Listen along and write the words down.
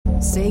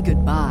Say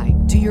goodbye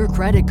to your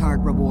credit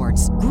card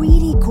rewards.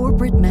 Greedy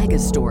corporate mega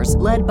stores,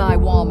 led by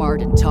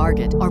Walmart and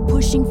Target, are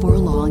pushing for a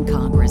law in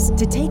Congress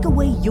to take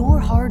away your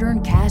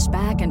hard-earned cash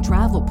back and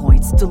travel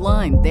points to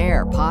line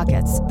their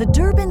pockets. The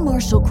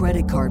Durbin-Marshall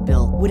credit card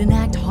bill would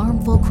enact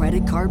harmful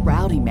credit card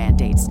routing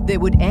mandates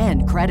that would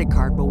end credit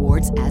card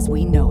rewards as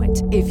we know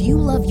it. If you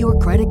love your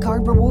credit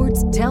card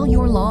rewards, tell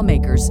your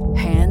lawmakers,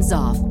 hands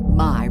off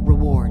my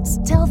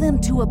rewards. Tell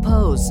them to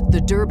oppose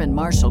the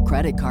Durbin-Marshall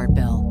credit card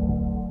bill.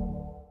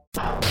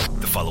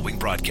 The following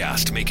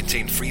broadcast may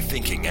contain free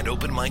thinking and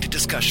open-minded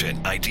discussion,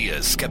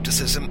 ideas,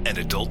 skepticism, and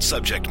adult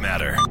subject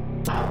matter.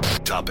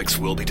 Topics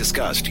will be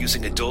discussed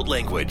using adult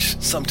language,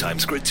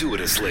 sometimes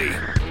gratuitously.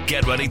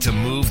 Get ready to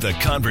move the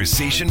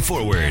conversation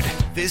forward.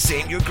 This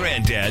ain't your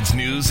granddad's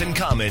news and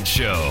comment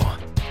show.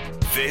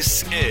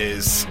 This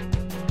is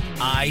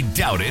I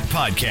Doubt It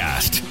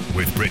Podcast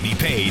with Brittany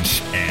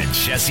Page and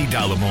Jesse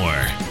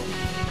Dollamore.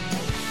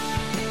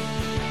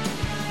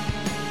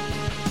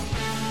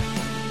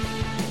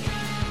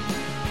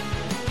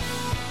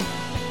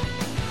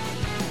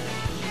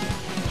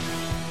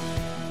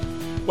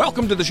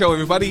 Welcome to the show,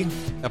 everybody.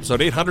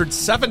 Episode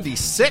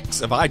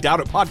 876 of I Doubt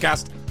It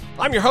Podcast.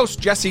 I'm your host,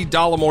 Jesse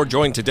Dollamore,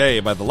 joined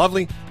today by the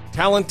lovely,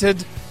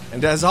 talented,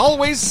 and as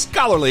always,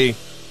 scholarly,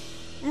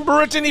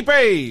 Brittany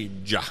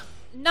Page.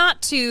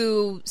 Not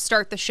to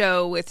start the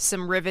show with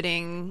some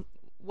riveting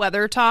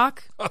weather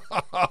talk,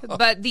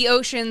 but the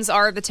oceans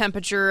are the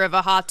temperature of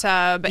a hot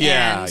tub.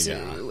 Yeah.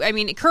 I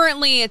mean,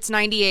 currently it's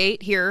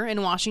 98 here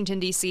in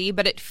Washington, D.C.,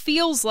 but it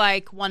feels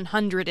like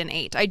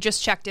 108. I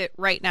just checked it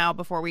right now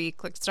before we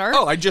clicked start.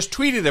 Oh, I just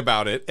tweeted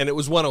about it, and it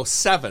was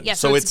 107. Yeah,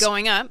 so it's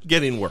going up.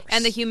 Getting worse.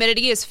 And the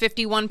humidity is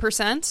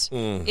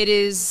 51%. It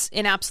is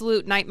an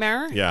absolute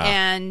nightmare. Yeah.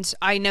 And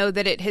I know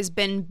that it has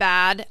been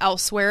bad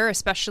elsewhere,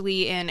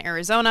 especially in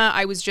Arizona.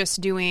 I was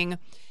just doing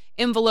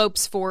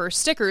envelopes for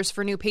stickers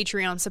for new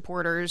Patreon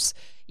supporters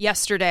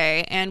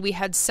yesterday, and we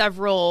had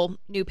several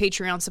new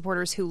Patreon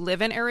supporters who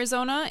live in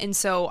Arizona, and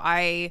so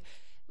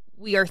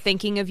we are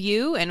thinking of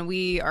you, and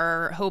we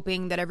are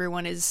hoping that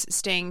everyone is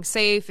staying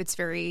safe. It's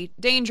very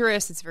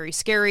dangerous, it's very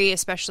scary,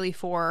 especially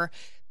for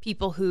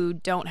people who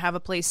don't have a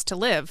place to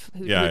live,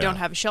 who don't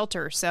have a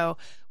shelter, so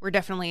we're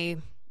definitely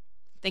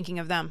thinking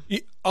of them.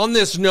 On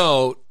this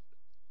note,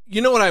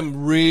 you know what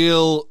I'm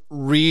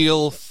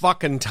real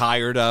fucking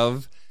tired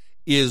of?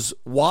 Is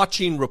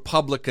watching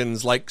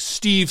Republicans like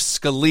Steve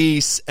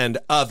Scalise and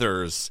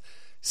others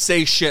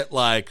say shit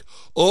like,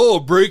 oh,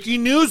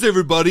 breaking news,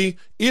 everybody,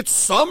 it's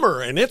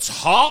summer and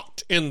it's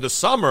hot in the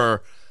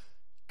summer,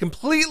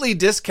 completely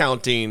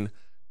discounting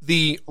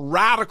the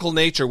radical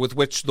nature with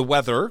which the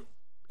weather,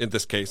 in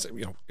this case,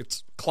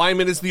 it's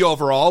climate is the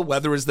overall,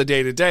 weather is the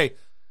day-to-day.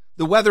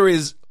 The weather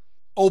is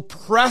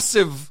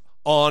oppressive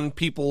on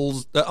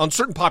on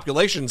certain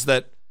populations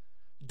that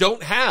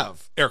don't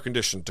have air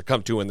conditioning to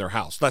come to in their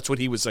house. That's what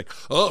he was like.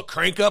 Oh,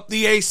 crank up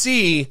the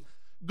AC.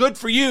 Good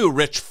for you,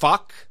 rich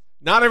fuck.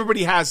 Not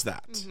everybody has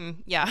that.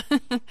 Mm-hmm. Yeah.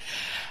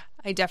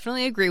 I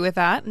definitely agree with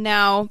that.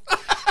 Now,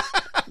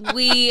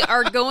 we're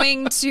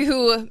going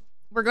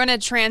to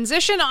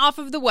transition off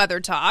of the weather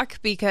talk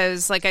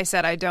because, like I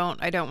said, I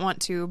don't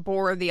want to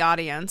bore the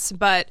audience,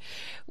 but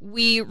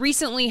we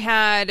recently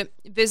had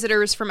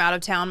visitors from out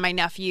of town. My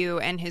nephew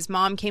and his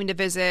mom came to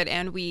visit,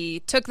 and we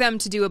took them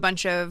to do a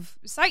bunch of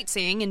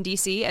sightseeing in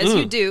DC, as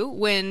you do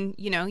when,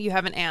 you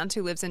have an aunt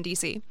who lives in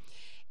DC.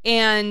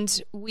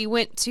 And we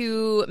went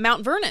to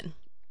Mount Vernon,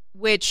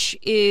 which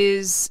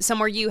is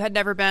somewhere you had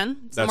never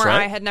been, somewhere That's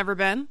right. I had never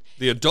been.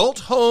 The adult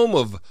home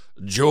of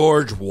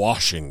George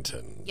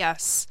Washington.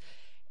 Yes.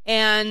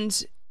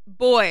 And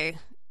boy,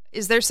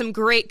 is there some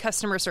great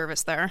customer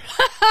service there.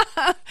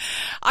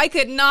 I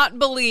could not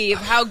believe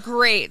how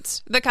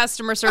great the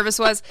customer service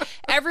was.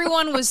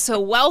 Everyone was so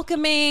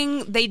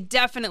welcoming. They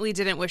definitely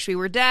didn't wish we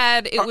were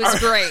dead. It was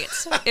great.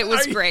 It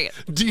was great.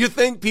 Do you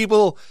think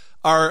people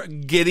are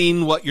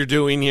getting what you're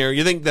doing here?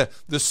 You think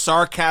the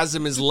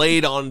sarcasm is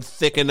laid on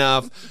thick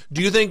enough?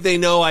 Do you think they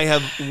know I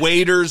have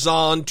waders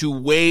on to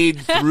wade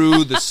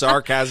through the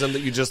sarcasm that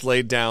you just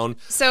laid down?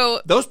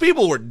 So those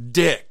people were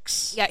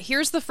dicks. Yeah,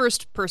 here's the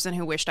first person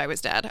who wished I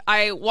was dead.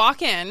 I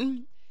walk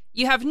in.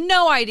 You have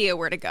no idea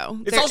where to go.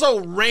 It's also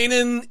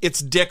raining its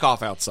dick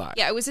off outside.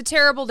 Yeah, it was a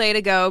terrible day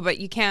to go, but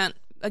you can't,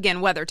 again,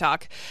 weather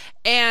talk.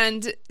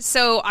 And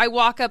so I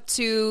walk up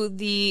to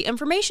the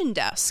information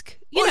desk.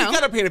 You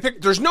got to paint a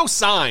picture. There's no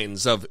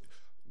signs of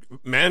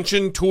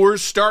mansion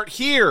tours start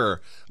here,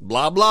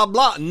 blah, blah,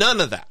 blah.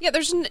 None of that. Yeah,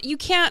 you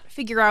can't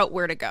figure out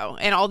where to go.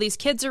 And all these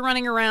kids are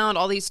running around,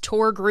 all these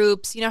tour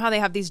groups. You know how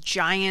they have these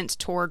giant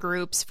tour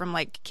groups from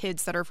like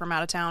kids that are from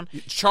out of town?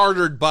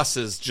 Chartered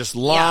buses just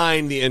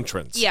line the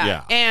entrance.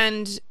 Yeah.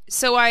 And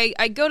so I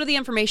go to the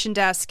information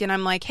desk and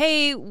I'm like,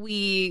 hey,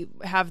 we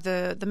have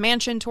the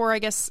mansion tour, I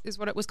guess is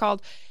what it was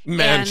called.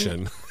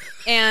 Mansion.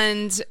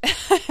 And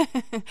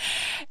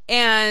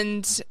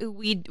and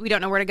we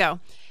don't know where to go.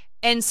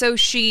 And so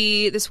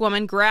this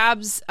woman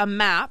grabs a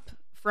map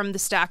from the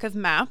stack of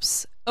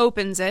maps,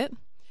 opens it,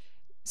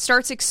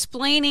 starts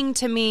explaining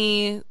to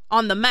me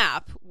on the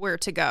map where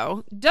to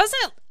go,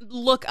 doesn't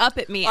look up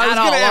at me at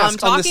all while I'm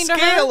talking to her. On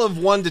the scale of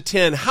 1 to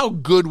 10, how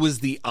good was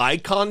the eye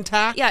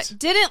contact? Yeah,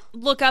 didn't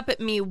look up at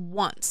me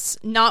once.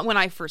 Not when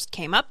I first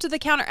came up to the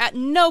counter. At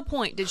no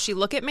point did she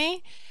look at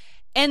me.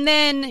 And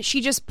then she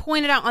just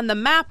pointed out on the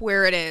map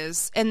where it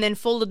is and then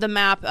folded the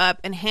map up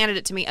and handed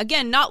it to me.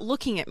 Again, not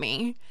looking at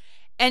me.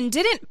 And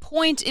didn't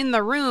point in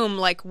the room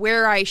like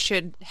where I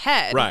should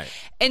head. Right.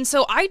 And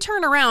so I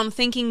turn around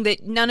thinking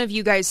that none of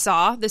you guys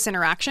saw this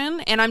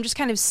interaction. And I'm just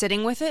kind of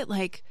sitting with it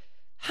like,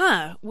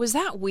 was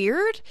that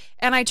weird?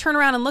 And I turn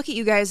around and look at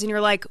you guys and you're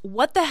like,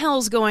 what the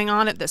hell's going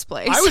on at this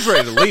place? I was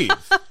ready to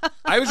leave.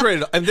 I was ready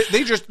to, and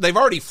they've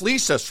already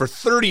fleeced us for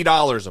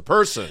 $30 a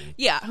person.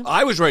 Yeah.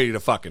 I was ready to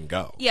fucking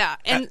go. Yeah.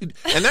 And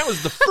that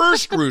was the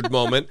first rude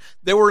moment.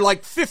 There were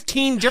like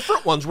 15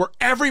 different ones where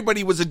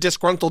everybody was a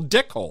disgruntled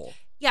dickhole.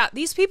 Yeah,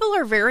 these people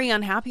are very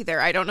unhappy there.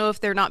 I don't know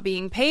if they're not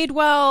being paid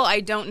well.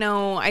 I don't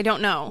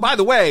know. By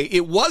the way,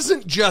 it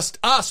wasn't just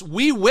us.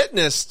 We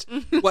witnessed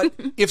what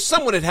if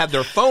someone had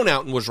their phone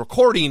out and was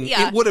recording,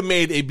 it would have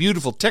made a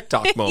beautiful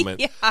TikTok moment.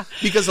 Yeah.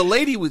 Because a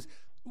lady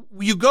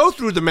you go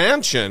through the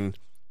mansion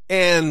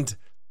and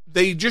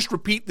they just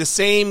repeat the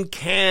same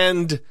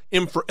canned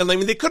info. I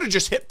mean, they could have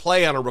just hit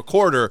play on a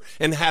recorder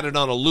and had it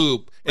on a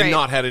loop and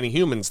not had any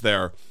humans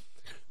there.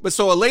 But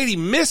so a lady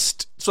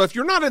missed. So if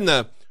you're not in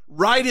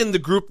the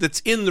group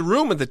that's in the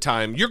room at the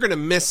time, you're going to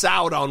miss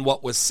out on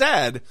what was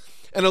said.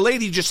 And a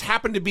lady just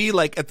happened to be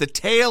like at the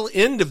tail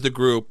end of the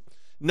group,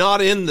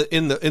 not in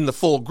the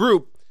full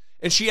group.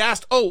 And she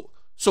asked, "Oh,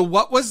 so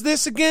what was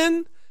this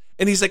again?"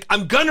 And he's like,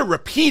 "I'm going to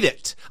repeat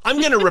it. I'm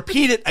going to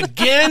repeat it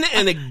again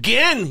and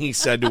again," he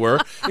said to her.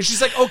 And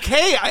she's like,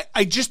 "Okay,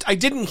 I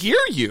didn't hear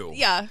you."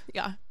 Yeah.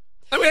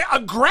 I mean,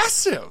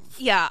 aggressive.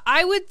 Yeah,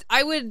 I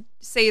would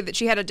say that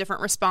she had a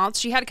different response.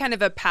 She had kind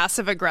of a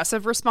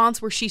passive-aggressive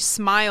response where she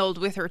smiled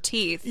with her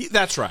teeth.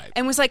 That's right.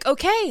 And was like,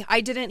 okay,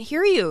 I didn't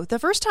hear you the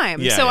first time,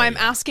 I'm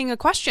asking a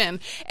question.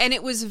 And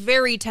it was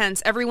very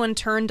tense. Everyone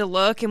turned to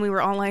look, and we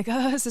were all like,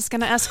 is this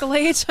going to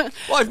escalate?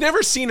 Well, I've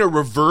never seen a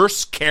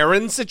reverse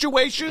Karen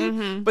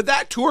situation, but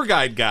that tour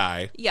guide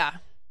guy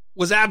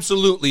was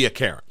absolutely a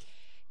Karen.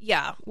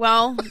 Yeah,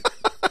 well,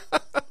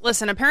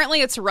 listen,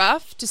 apparently it's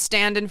rough to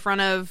stand in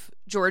front of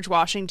George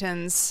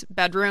Washington's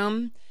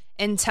bedroom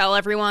and tell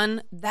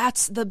everyone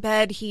that's the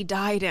bed he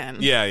died in.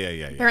 Yeah.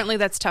 Apparently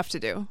that's tough to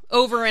do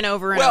over and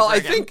over and well, over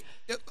again.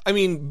 I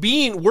mean,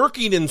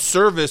 working in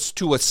service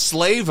to a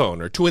slave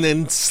owner, to an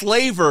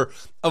enslaver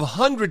of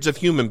hundreds of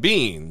human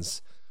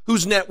beings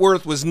whose net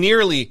worth was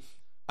nearly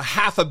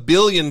 $500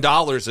 million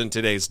in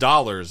today's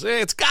dollars,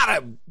 it's got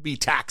to be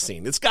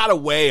taxing. It's got to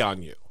weigh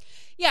on you.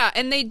 Yeah,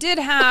 and they did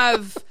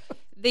have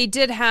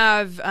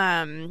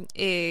an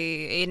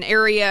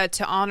area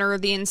to honor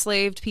the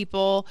enslaved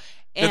people.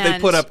 And that they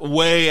put up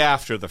way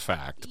after the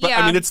fact. But,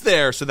 I mean, it's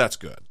there, so that's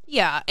good.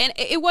 Yeah, and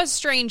it was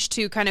strange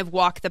to kind of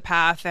walk the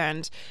path,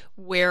 and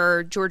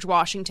where George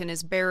Washington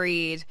is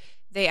buried,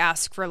 they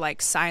ask for,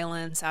 like,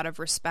 silence out of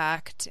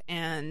respect,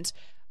 and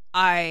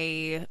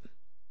I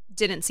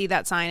didn't see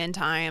that sign in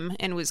time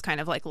and was kind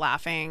of like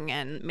laughing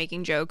and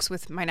making jokes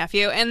with my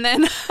nephew. And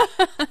then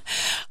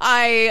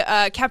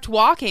I kept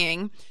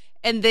walking,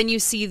 and then you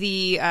see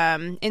the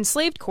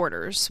enslaved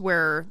quarters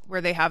where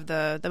they have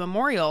the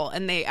memorial,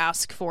 and they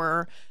ask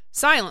for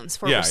silence,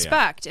 for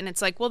respect. And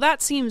it's like, well,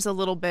 that seems a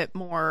little bit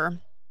more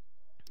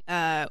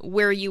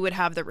where you would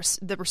have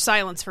the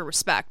silence for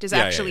respect is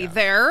actually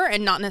there,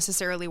 and not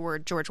necessarily where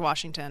George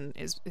Washington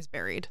is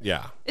buried.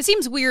 Yeah. It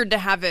seems weird to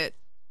have it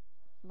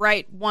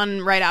right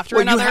after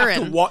another.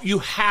 You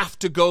have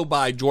to go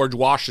by George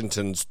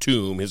Washington's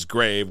tomb, his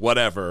grave,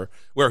 whatever,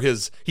 where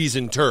he's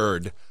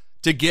interred,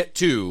 to get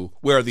to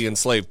where the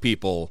enslaved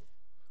people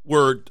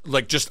were,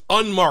 like, just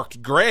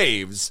unmarked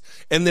graves,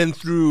 and then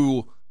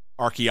through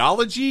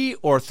archaeology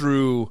or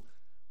through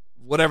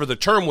whatever the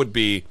term would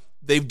be,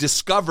 they've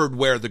discovered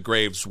where the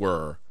graves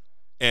were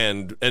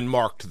and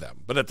marked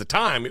them. But at the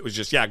time, it was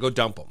just, go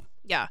dump them.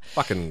 Yeah.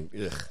 Fucking,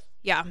 ugh.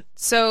 Yeah.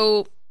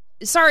 So,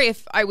 sorry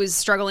if I was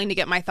struggling to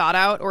get my thought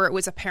out, or it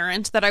was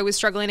apparent that I was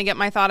struggling to get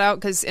my thought out,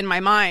 because in my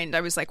mind,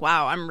 I was like,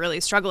 wow, I'm really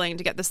struggling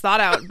to get this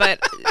thought out. But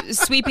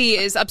Sweepy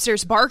is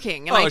upstairs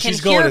barking, and I can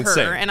hear her,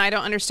 insane. And I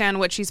don't understand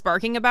what she's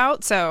barking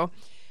about. So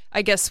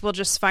I guess we'll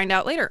just find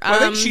out later. Well, I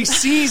think she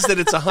sees that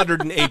it's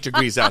 108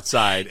 degrees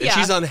outside, and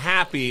she's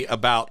unhappy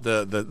about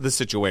the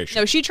situation.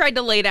 No, she tried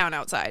to lay down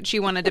outside. She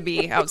wanted to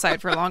be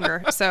outside for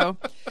longer. So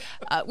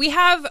we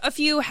have a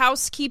few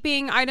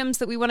housekeeping items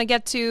that we want to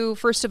get to.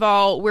 First of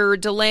all, we're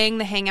delaying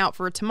the hangout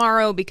for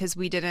tomorrow because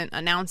we didn't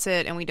announce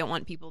it, and we don't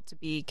want people to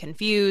be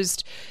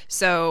confused.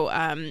 So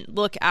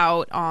look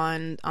out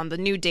on the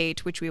new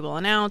date, which we will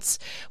announce.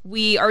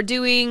 We are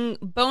doing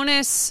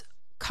bonus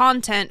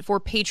content for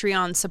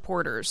Patreon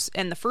supporters,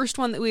 and the first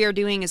one that we are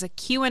doing is a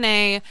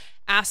Q&A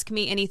Ask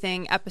Me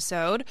Anything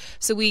episode.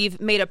 So we've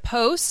made a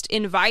post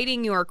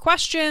inviting your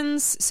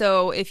questions.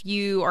 So if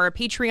you are a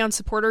Patreon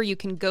supporter, you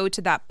can go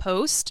to that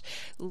post,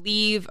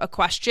 leave a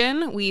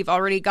question. We've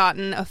already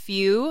gotten a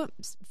few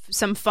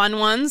some fun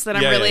ones that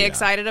I'm really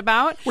excited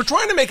about. We're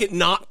trying to make it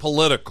not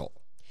political.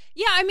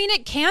 Yeah, I mean,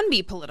 it can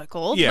be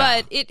political,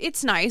 but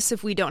it's nice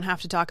if we don't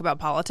have to talk about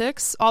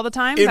politics all the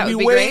time. It'd that would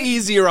be way great.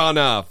 easier on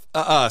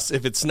us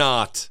if it's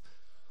not,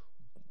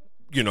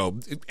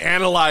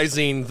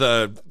 analyzing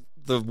the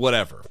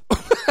whatever.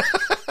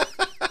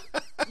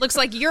 Looks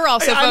like you're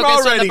also I'm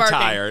focused already on the barking.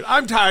 tired.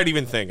 I'm tired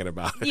even thinking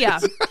about it. Yeah.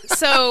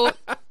 So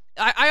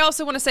I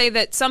also want to say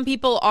that some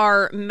people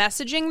are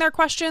messaging their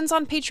questions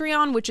on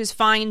Patreon, which is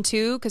fine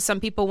too, because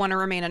some people want to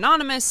remain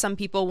anonymous. Some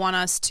people want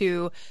us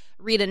to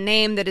read a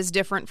name that is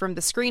different from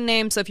the screen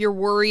name. So if you're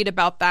worried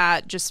about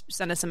that, just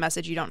send us a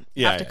message. You don't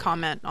have to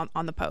comment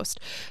on the post.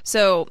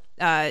 So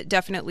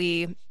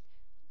definitely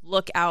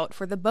look out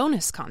for the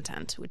bonus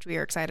content, which we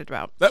are excited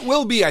about. That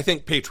will be, I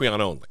think, Patreon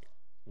only.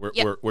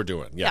 We're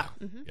doing. Yeah.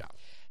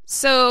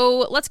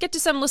 So let's get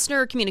to some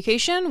listener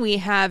communication. We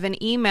have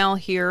an email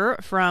here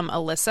from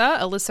Alyssa.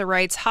 Alyssa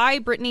writes, "Hi,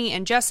 Brittany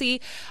and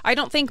Jesse. I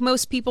don't think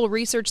most people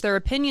research their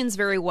opinions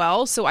very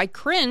well, so I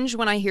cringe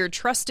when I hear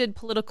trusted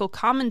political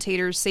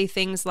commentators say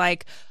things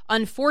like,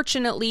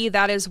 'Unfortunately,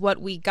 that is what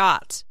we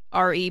got,'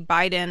 R.E.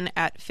 Biden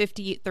at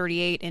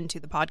 5038 into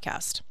the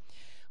podcast.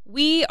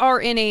 We are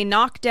in a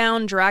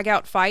knockdown,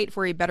 drag-out fight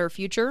for a better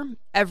future.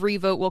 Every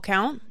vote will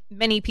count.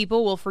 Many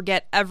people will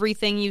forget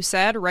everything you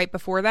said right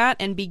before that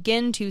and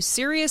begin to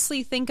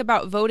seriously think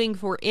about voting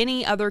for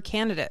any other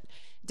candidate,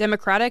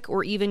 Democratic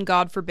or even,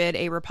 God forbid,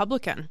 a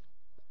Republican,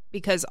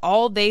 because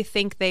all they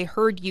think they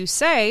heard you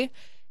say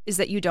is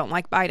that you don't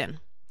like Biden.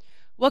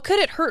 What could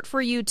it hurt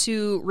for you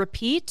to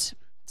repeat,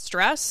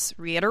 stress,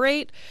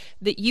 reiterate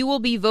that you will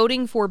be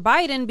voting for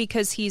Biden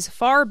because he's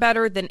far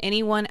better than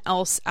anyone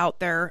else out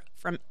there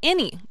from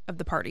any of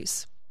the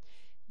parties?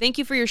 Thank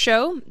you for your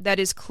show. That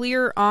is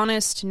clear,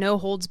 honest, no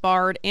holds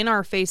barred, in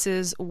our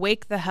faces,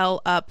 wake the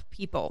hell up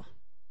people."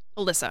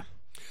 Alyssa.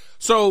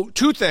 So,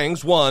 two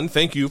things. One,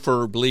 thank you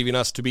for believing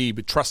us to be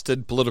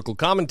trusted political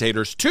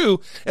commentators.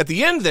 Two, at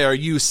the end there,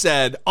 you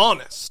said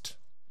honest.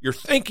 You're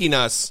thanking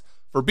us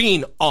for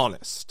being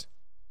honest.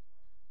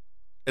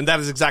 And that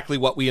is exactly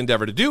what we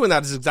endeavor to do, and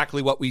that is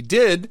exactly what we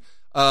did,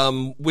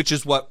 which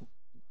is what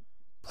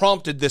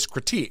prompted this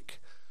critique.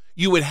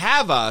 You would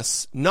have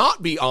us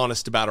not be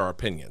honest about our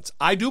opinions.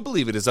 I do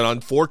believe it is an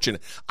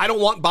unfortunate. I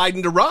don't want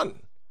Biden to run.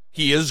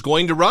 He is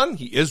going to run.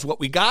 He is what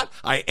we got.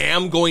 I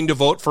am going to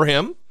vote for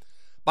him.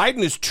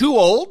 Biden is too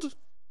old.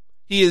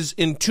 He is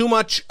in too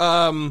much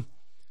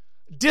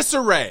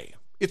disarray.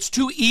 It's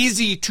too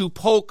easy to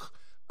poke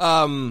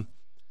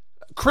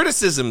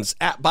criticisms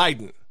at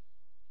Biden.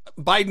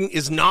 Biden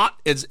is not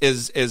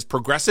as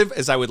progressive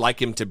as I would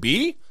like him to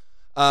be.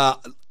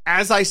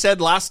 As I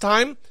said last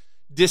time,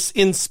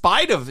 in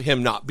spite of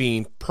him not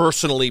being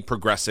personally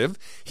progressive,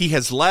 he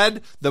has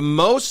led the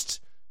most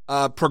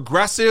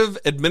progressive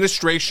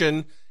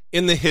administration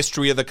in the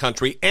history of the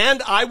country.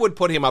 And I would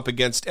put him up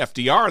against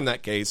FDR in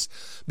that case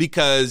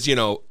because,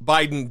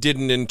 Biden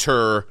didn't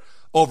inter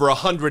over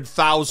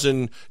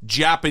 100,000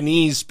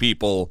 Japanese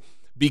people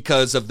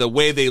because of the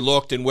way they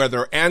looked and where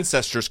their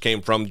ancestors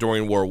came from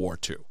during World War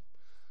II.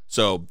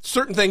 So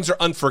certain things are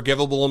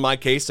unforgivable in my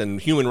case,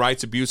 and human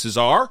rights abuses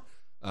are.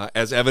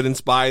 As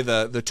evidenced by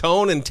the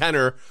tone and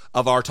tenor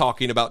of our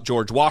talking about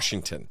George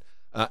Washington.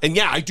 And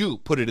yeah, I do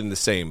put it in the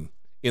same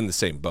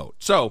boat.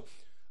 So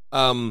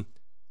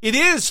it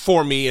is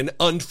for me, and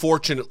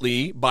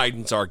unfortunately,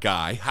 Biden's our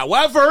guy.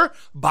 However,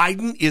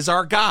 Biden is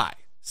our guy.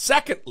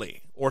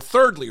 Secondly, or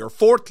thirdly, or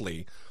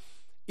fourthly,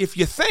 if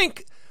you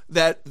think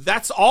that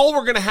that's all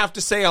we're going to have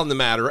to say on the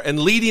matter, and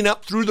leading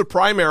up through the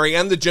primary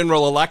and the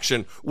general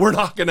election, we're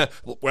not going to,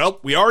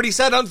 well, we already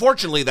said,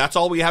 unfortunately, that's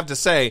all we have to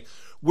say.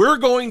 We're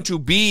going to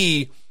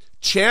be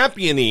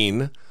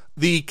championing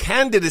the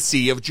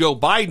candidacy of Joe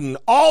Biden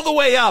all the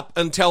way up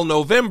until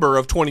November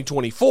of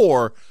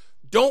 2024.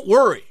 Don't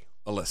worry,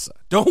 Alyssa.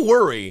 Don't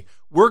worry.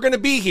 We're going to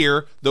be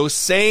here, those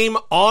same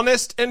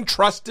honest and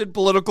trusted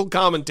political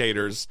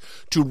commentators,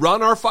 to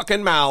run our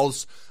fucking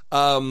mouths,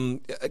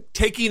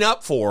 taking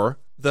up for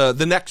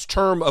the next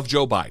term of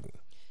Joe Biden.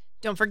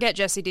 Don't forget,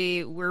 Jesse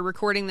D., we're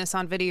recording this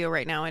on video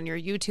right now, and your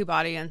YouTube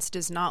audience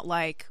does not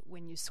like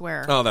when you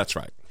swear. Oh, that's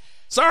right.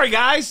 Sorry,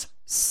 guys.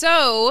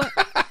 So,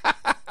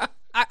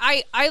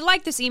 I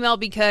like this email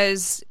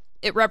because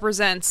it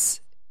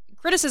represents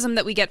criticism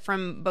that we get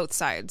from both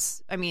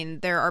sides. I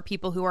mean, there are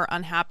people who are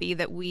unhappy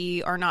that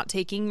we are not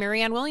taking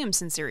Marianne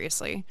Williamson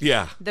seriously.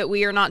 Yeah. That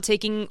we are not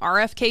taking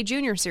RFK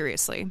Jr.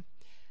 seriously.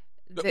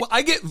 Well,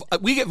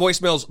 we get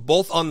voicemails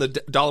both on the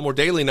Dollamore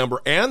Daily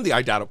number and the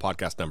I Doubt It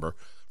podcast number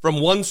from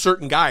one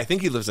certain guy. I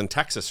think he lives in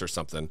Texas or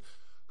something,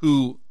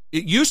 who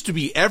it used to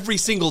be every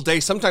single day,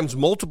 sometimes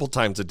multiple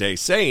times a day,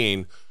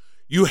 saying,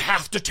 you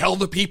have to tell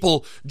the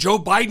people Joe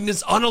Biden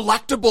is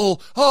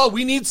unelectable. Oh,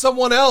 we need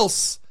someone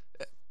else.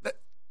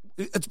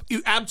 It's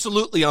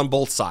absolutely on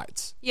both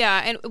sides.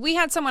 Yeah, and we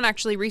had someone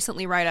actually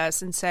recently write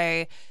us and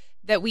say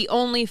that we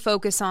only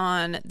focus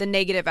on the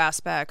negative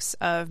aspects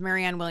of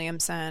Marianne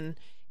Williamson,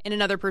 and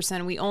another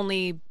person, we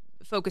only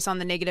focus on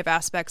the negative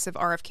aspects of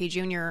RFK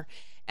Jr.,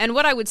 And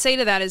what I would say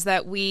to that is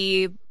that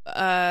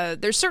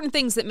there's certain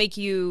things that make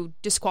you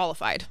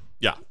disqualified.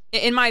 Yeah.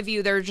 In my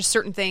view, there are just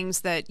certain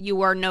things that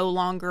you are no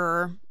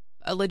longer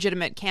a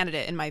legitimate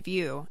candidate, in my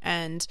view.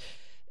 And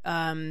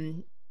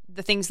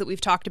the things that we've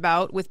talked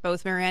about with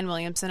both Marianne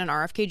Williamson and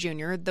RFK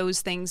Jr.,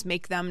 those things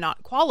make them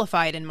not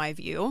qualified, in my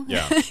view.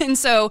 Yeah. And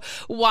so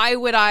why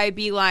would I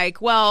be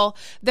like, well,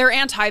 they're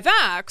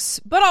anti-vax,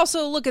 but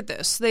also look at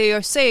this.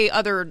 They say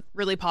other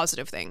really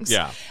positive things.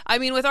 Yeah. I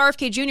mean, with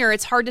RFK Jr.,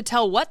 it's hard to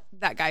tell what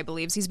that guy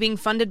believes. He's being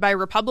funded by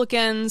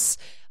Republicans.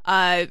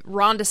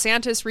 Ron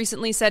DeSantis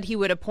recently said he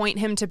would appoint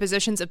him to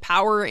positions of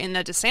power in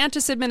the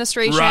DeSantis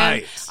administration.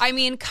 Right. I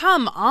mean,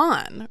 come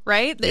on,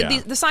 right?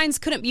 Yeah. The signs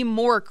couldn't be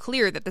more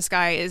clear that this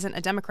guy isn't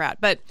a Democrat.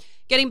 But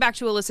getting back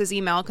to Alyssa's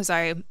email, because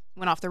I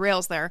went off the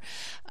rails there.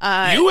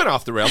 You went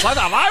off the rails. I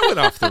thought I went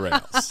off the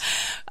rails.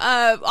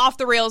 Off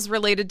the rails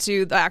related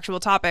to the actual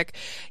topic.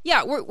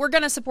 Yeah, we're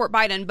going to support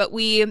Biden, but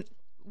we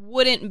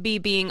wouldn't be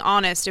being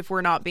honest if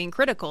we're not being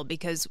critical,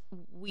 because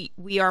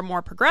we are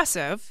more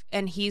progressive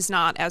and he's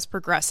not as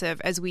progressive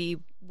as we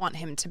want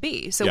him to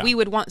be. So we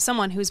would want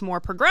someone who's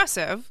more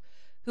progressive,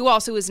 who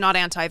also is not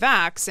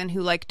anti-vax and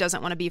who doesn't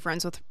want to be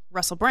friends with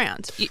Russell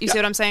Brand. You see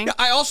what I'm saying? Yeah,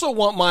 I also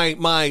want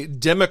my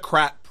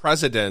Democrat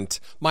president,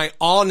 my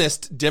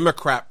honest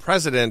Democrat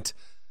president,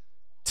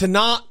 to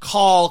not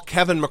call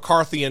Kevin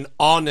McCarthy an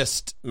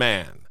honest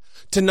man,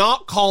 to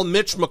not call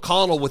Mitch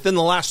McConnell within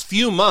the last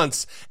few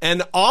months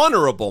an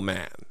honorable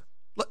man.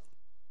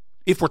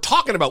 If we're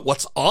talking about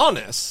what's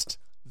honest,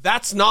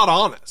 that's not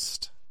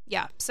honest.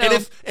 Yeah. So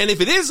and if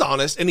it is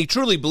honest and he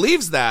truly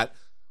believes that,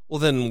 well,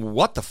 then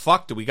what the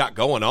fuck do we got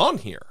going on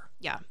here?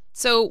 Yeah.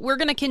 So we're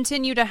going to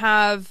continue to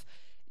have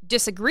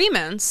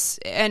disagreements,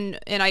 and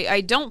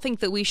I don't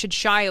think that we should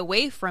shy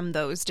away from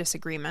those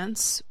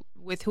disagreements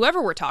with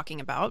whoever we're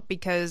talking about,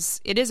 because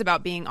it is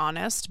about being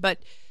honest. But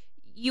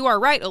you are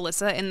right,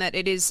 Alyssa, in that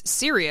it is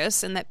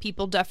serious and that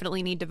people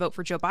definitely need to vote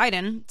for Joe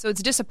Biden. So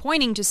it's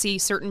disappointing to see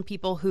certain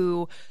people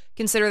who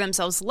consider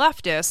themselves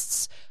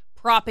leftists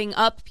propping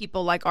up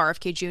people like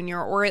RFK Jr.,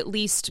 or at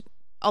least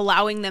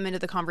allowing them into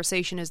the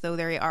conversation as though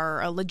they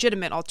are a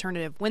legitimate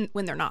alternative when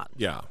they're not.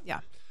 Yeah. Yeah.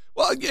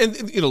 Well,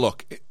 and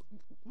look,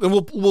 and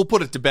we'll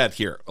put it to bed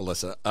here,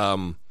 Alyssa.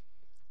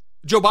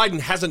 Joe Biden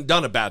hasn't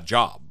done a bad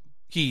job.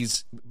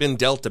 He's been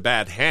dealt a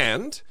bad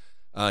hand.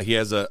 He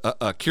has a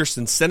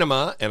Kyrsten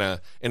Sinema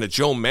and a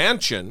Joe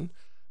Manchin,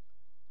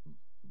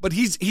 but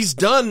he's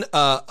done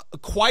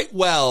quite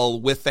well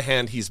with the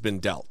hand he's been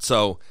dealt.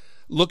 So,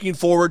 looking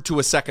forward to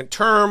a second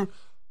term.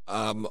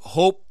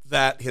 Hope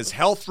that his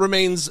health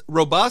remains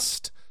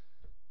robust,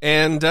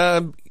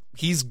 and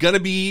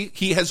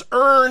he has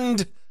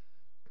earned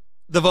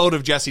the vote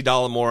of Jesse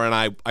Dollemore, and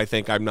I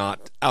think I'm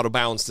not out of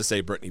bounds to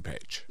say Brittany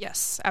Page.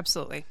 Yes,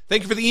 absolutely.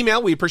 Thank you for the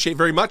email. We appreciate it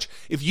very much.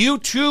 If you,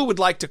 too, would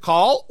like to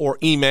call or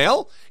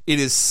email, it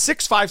is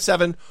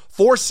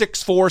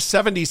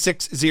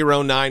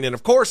 657-464-7609. And,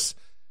 of course,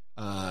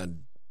 I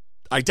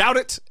doubt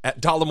it, at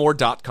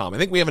dollemore.com. I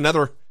think we have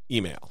another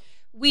email.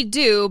 We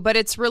do, but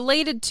it's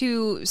related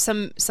to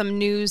some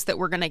news that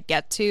we're going to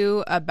get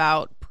to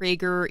about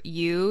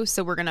PragerU.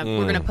 So we're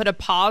gonna put a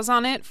pause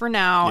on it for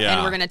now,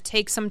 and we're gonna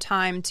take some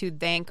time to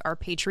thank our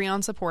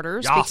Patreon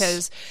supporters,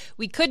 because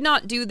we could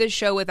not do this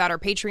show without our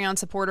Patreon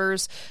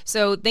supporters.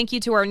 So thank you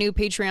to our new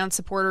Patreon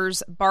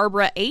supporters: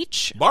 Barbara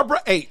H,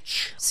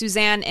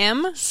 Suzanne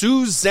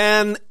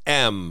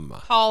M,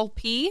 Paul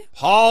P,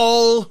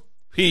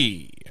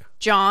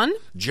 John,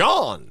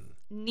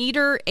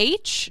 Neater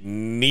H,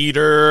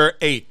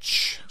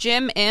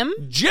 Jim M,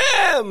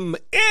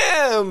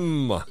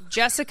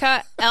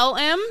 Jessica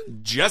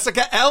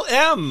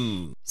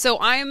LM. So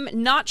I'm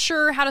not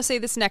sure how to say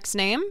this next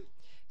name,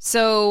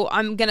 so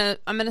I'm gonna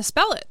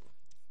spell it.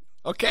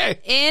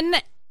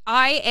 Okay.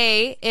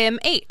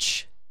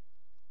 NIAMH.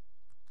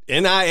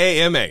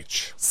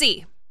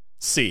 C.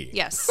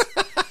 Yes.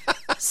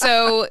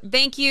 So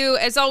thank you,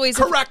 as always.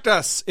 Correct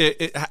us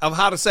of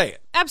how to say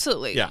it.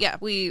 Absolutely. Yeah.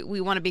 We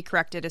want to be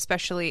corrected,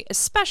 especially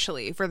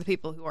for the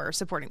people who are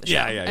supporting the show.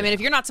 I mean, if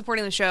you're not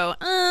supporting the show,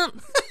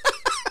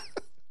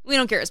 we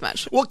don't care as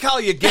much. We'll call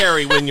you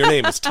Gary when your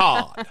name is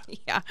Todd.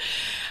 Yeah.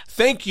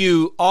 Thank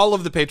you, all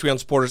of the Patreon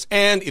supporters.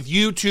 And if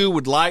you too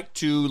would like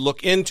to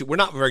look into, we're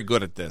not very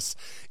good at this.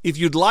 If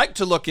you'd like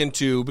to look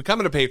into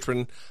becoming a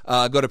patron,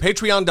 go to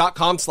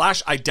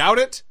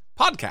patreon.com/IDoubtIt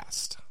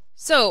podcast.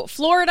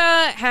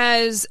 Florida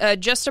has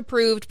just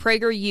approved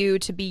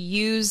PragerU to be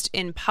used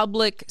in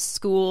public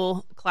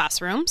school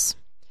classrooms,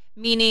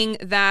 meaning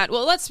that,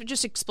 well, let's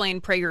just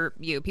explain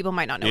PragerU. People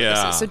might not know what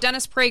this is. So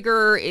Dennis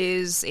Prager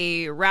is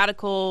a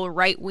radical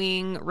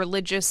right-wing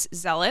religious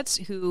zealot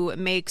who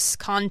makes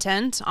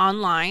content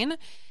online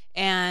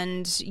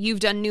And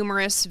you've done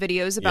numerous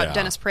videos about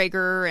Dennis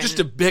Prager. And, just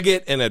a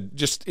bigot and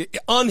just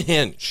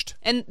unhinged.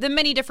 And the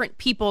many different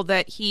people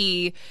that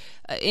he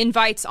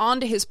invites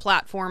onto his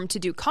platform to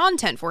do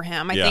content for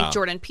him. I think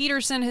Jordan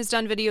Peterson has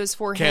done videos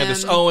for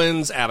Candace him.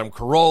 Owens, Adam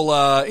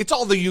Carolla. It's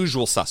all the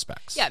usual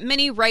suspects. Yeah,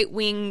 many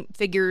right-wing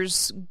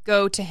figures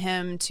go to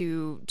him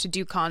to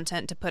do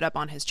content to put up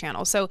on his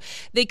channel. So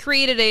they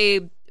created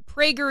a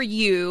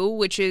PragerU,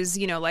 which is,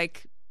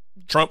 like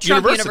Trump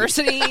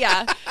University.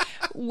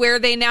 where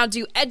they now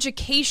do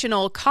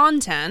educational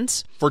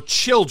content. For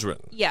children.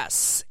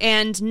 Yes.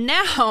 And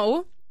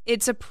now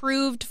it's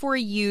approved for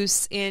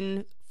use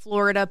in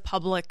Florida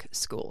public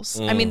schools.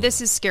 I mean,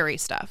 this is scary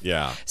stuff.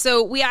 Yeah.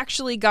 So we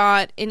actually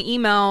got an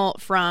email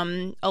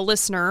from a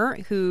listener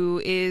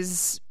who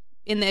is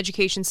in the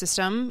education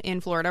system in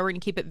Florida. We're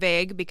going to keep it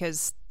vague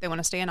because they want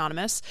to stay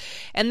anonymous.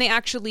 And they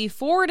actually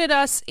forwarded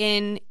us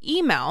an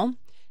email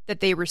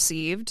that they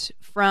received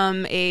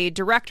from a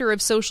director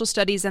of social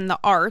studies and the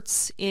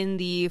arts in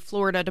the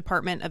Florida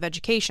Department of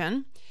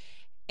Education.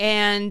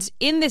 And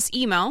in this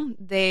email,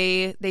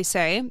 they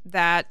say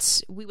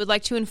that we would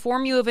like to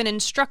inform you of an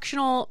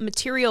instructional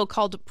material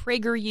called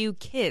PragerU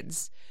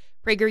Kids.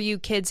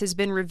 PragerU Kids has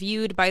been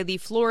reviewed by the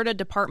Florida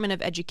Department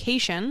of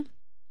Education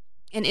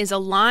and is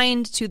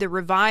aligned to the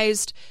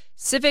revised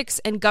civics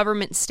and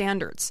government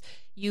standards.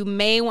 You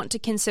may want to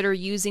consider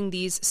using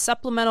these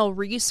supplemental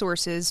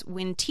resources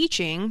when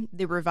teaching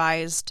the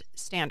revised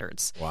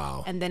standards.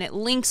 Wow. And then it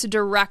links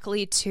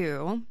directly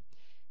to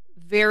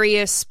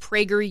various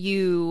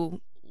PragerU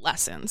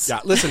lessons. Yeah,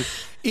 listen,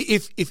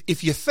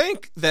 if you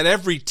think that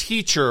every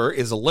teacher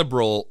is a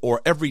liberal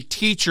or every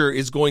teacher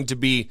is going to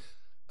be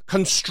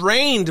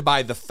constrained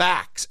by the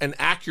facts and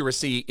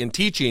accuracy in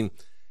teaching,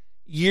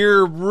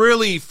 you're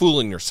really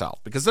fooling yourself,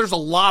 because there's a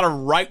lot of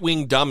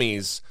right-wing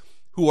dummies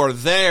who are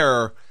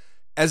there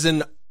as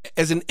an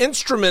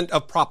instrument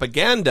of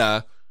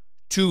propaganda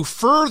to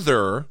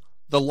further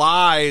the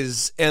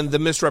lies and the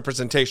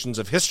misrepresentations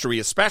of history,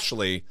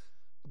 especially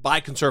by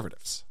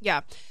conservatives.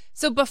 Yeah.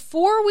 So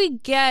before we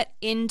get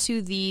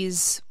into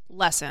these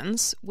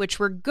lessons, which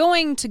we're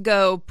going to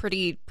go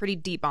pretty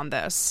deep on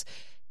this,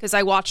 because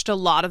I watched a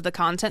lot of the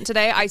content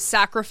today. I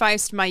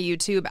sacrificed my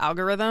YouTube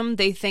algorithm.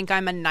 They think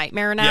I'm a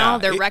nightmare now.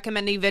 They're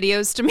recommending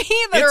videos to me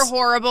that are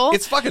horrible.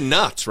 It's fucking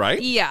nuts,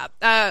 right? Yeah.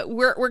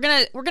 We're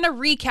gonna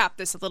recap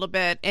this a little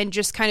bit and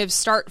just kind of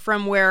start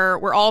from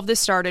where all of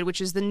this started,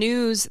 which is the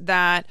news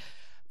that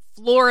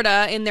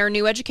Florida, in their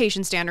new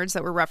education standards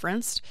that were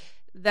referenced,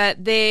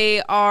 that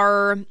they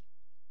are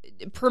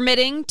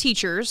permitting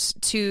teachers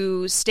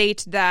to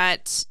state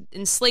that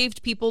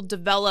enslaved people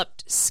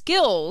developed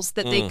skills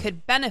that they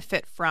could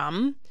benefit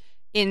from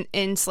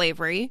in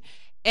slavery.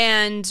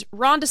 And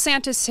Ron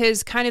DeSantis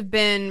has kind of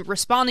been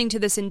responding to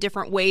this in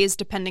different ways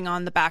depending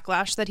on the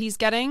backlash that he's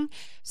getting.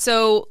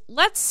 So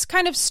let's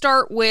kind of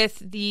start with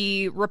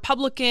the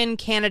Republican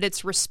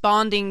candidates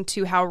responding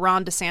to how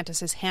Ron DeSantis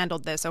has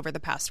handled this over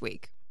the past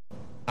week.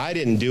 I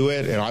didn't do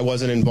it, and I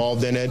wasn't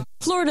involved in it.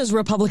 Florida's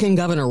Republican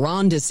Governor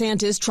Ron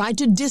DeSantis tried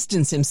to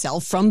distance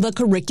himself from the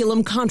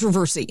curriculum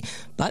controversy,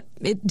 but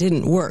it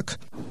didn't work.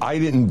 I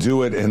didn't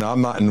do it, and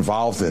I'm not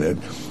involved in it,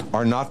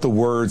 are not the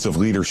words of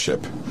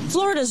leadership.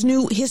 Florida's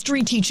new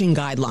history teaching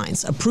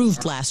guidelines,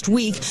 approved last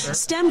week,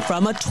 stem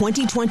from a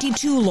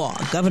 2022 law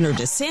Governor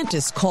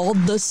DeSantis called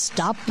the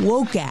Stop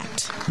Woke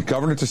Act.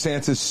 Governor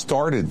DeSantis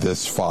started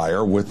this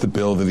fire with the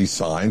bill that he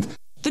signed.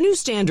 The new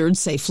standards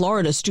say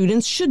Florida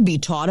students should be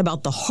taught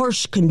about the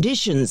harsh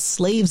conditions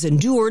slaves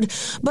endured,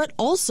 but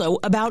also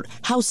about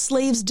how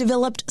slaves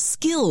developed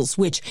skills,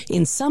 which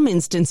in some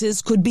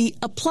instances could be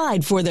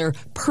applied for their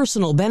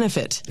personal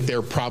benefit.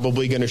 They're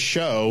probably going to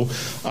show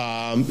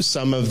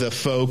some of the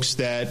folks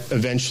that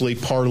eventually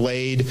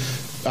parlayed,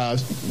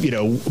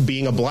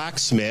 being a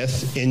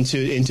blacksmith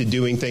into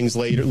doing things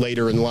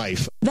later in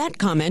life. That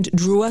comment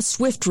drew a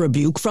swift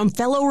rebuke from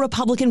fellow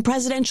Republican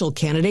presidential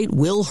candidate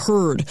Will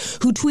Hurd,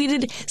 who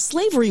tweeted,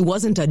 "Slavery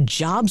wasn't a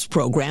jobs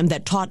program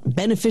that taught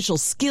beneficial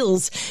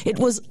skills. It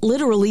was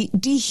literally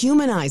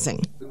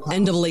dehumanizing."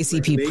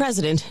 NAACP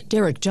President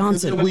Derek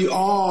Johnson. We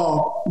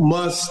all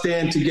must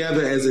stand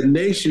together as a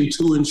nation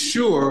to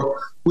ensure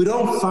we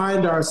don't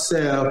find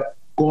ourselves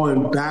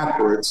going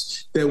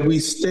backwards, that we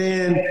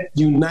stand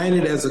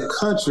united as a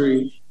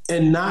country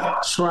and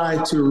not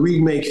try to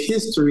remake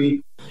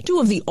history. Two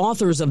of the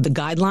authors of the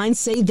guidelines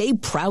say they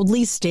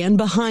proudly stand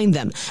behind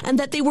them and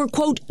that they were,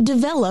 quote,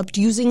 developed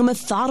using a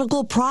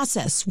methodical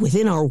process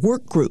within our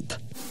work group.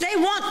 They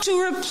want to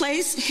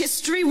replace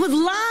history with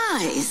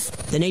lies.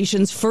 The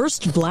nation's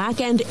first Black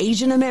and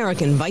Asian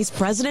American vice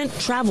president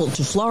traveled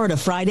to Florida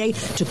Friday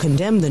to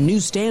condemn the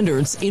new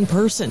standards in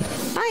person.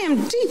 I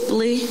am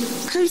deeply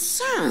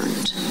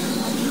concerned.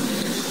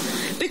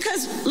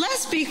 Because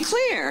let's be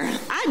clear,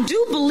 I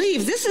do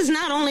believe this is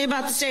not only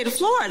about the state of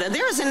Florida.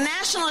 There is a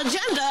national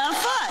agenda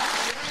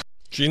afoot.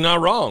 She's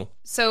not wrong.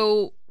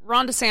 So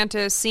Ron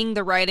DeSantis seeing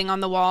the writing on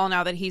the wall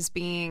now that he's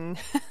being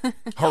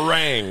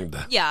harangued.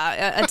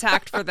 Yeah,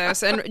 attacked for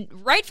this, and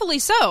rightfully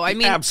so. I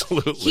mean,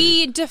 absolutely.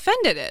 He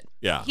defended it.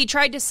 Yeah. He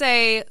tried to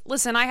say,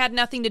 listen, I had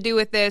nothing to do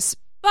with this,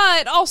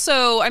 but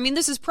also, I mean,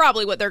 this is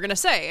probably what they're going to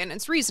say, and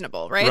it's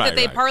reasonable, right? That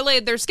they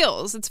parlayed their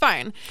skills. It's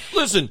fine.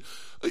 Listen,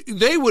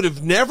 they would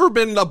have never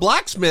been a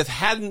blacksmith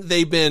hadn't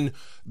they been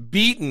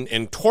beaten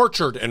and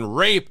tortured and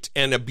raped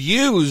and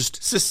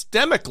abused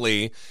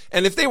systemically.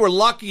 And if they were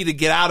lucky to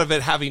get out of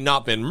it having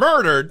not been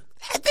murdered,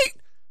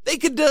 they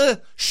could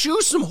shoe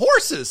some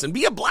horses and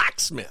be a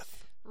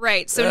blacksmith.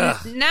 Right. So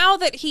now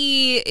that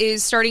he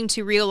is starting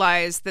to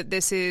realize that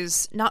this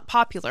is not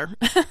popular,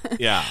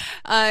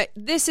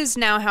 this is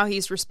now how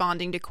he's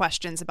responding to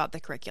questions about the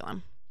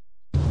curriculum.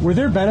 Were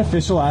there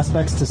beneficial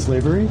aspects to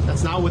slavery?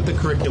 That's not what the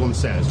curriculum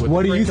says.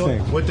 What do you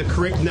think?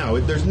 No,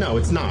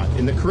 it's not.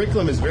 And the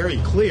curriculum is very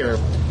clear.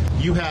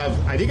 You have,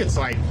 I think it's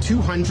like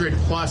 200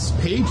 plus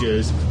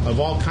pages of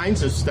all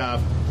kinds of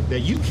stuff that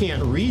you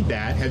can't read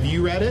that. Have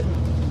you read it?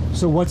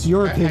 So what's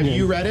your opinion? Have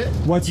you read it?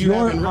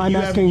 I'm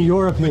asking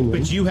your opinion.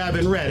 But you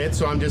haven't read it,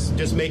 so I'm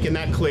just making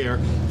that clear.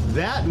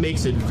 That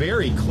makes it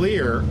very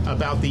clear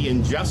about the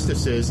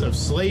injustices of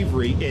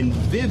slavery in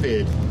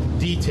vivid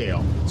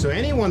detail. So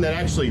anyone that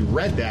actually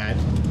read that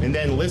and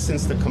then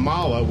listens to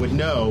Kamala would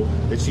know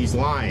that she's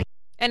lying.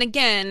 And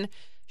again,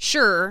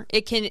 sure,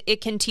 it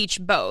can teach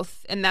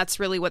both, and that's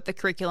really what the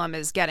curriculum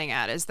is getting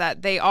at, is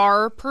that they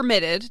are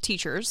permitted,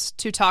 teachers,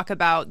 to talk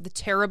about the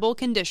terrible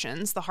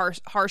conditions, the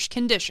harsh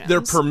conditions.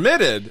 They're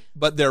permitted,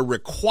 but they're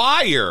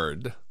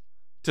required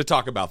to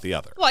talk about the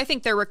other. Well, I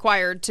think they're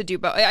required to do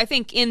both. I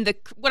think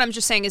what I'm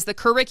just saying is the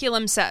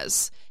curriculum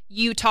says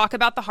you talk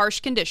about the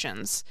harsh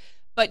conditions,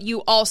 but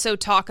you also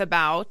talk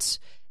about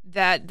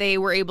that they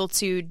were able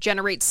to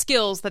generate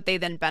skills that they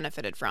then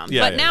benefited from.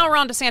 Now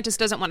Ron DeSantis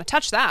doesn't want to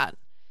touch that.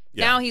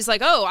 Yeah. Now he's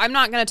like, oh, I'm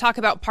not going to talk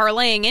about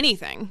parlaying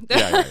anything.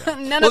 None of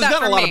that. He's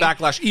got a lot of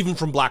backlash, even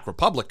from black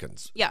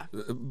Republicans. Yeah.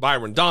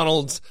 Byron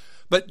Donalds.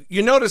 But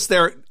you notice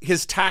there,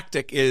 his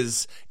tactic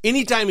is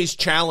anytime he's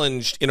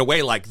challenged in a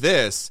way like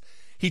this,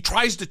 he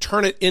tries to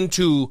turn it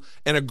into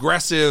an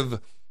aggressive,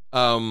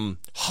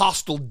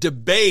 hostile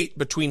debate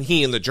between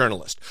he and the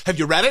journalist. Have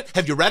you read it?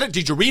 Have you read it?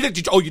 Did you read it?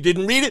 You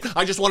didn't read it?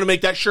 I just want to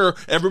make that sure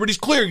everybody's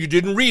clear you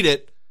didn't read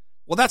it.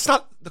 Well, that's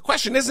not, the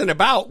question isn't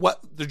about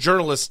what the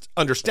journalist's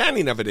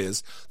understanding of it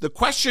is. The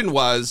question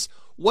was,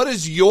 what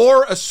is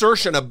your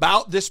assertion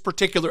about this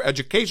particular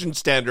education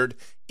standard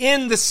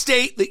in the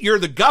state that you're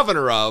the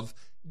governor of,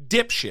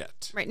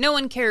 dipshit? Right. No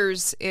one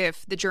cares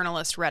if the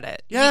journalist read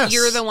it. Yes.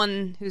 You're the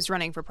one who's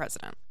running for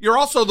president. You're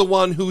also the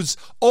one who's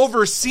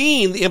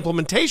overseeing the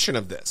implementation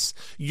of this.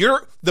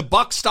 The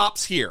buck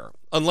stops here,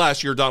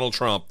 unless you're Donald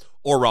Trump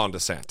or Ron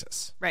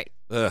DeSantis. Right.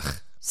 Ugh.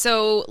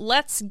 So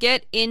let's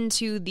get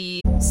into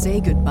the... Say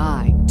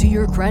goodbye to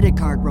your credit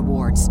card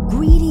rewards.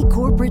 Greedy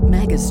corporate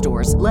mega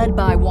stores, led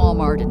by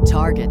Walmart and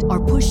Target,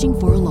 are pushing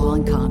for a law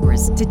in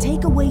Congress to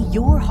take away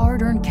your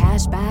hard-earned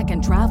cash back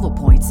and travel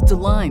points to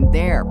line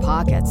their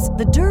pockets.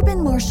 The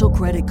Durbin-Marshall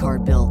credit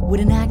card bill would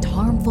enact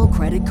harmful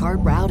credit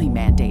card routing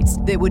mandates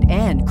that would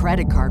end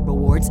credit card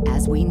rewards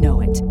as we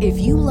know it. If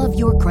you love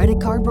your credit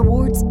card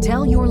rewards,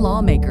 tell your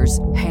lawmakers,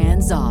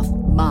 hands off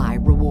my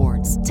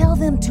rewards. Tell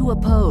them to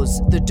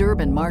oppose the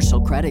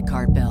Durbin-Marshall credit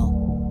card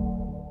bill.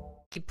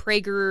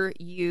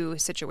 PragerU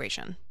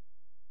situation.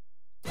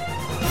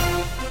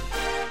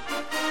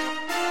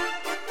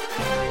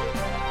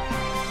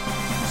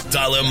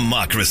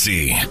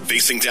 Democracy,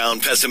 facing down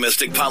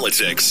pessimistic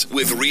politics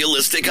with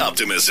realistic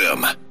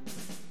optimism.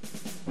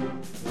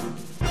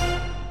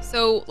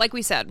 So, like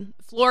we said,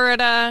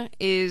 Florida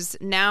is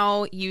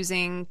now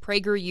using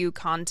PragerU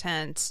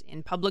content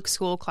in public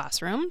school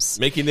classrooms,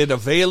 making it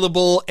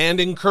available and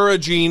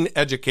encouraging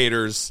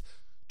educators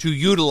to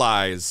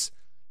utilize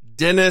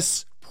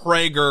Dennis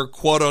Prager,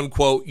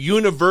 quote-unquote,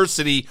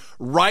 university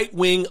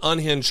right-wing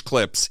unhinged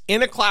clips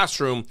in a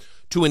classroom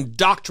to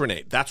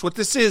indoctrinate. That's what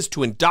this is,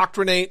 to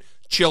indoctrinate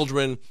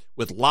children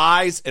with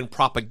lies and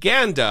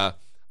propaganda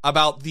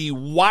about the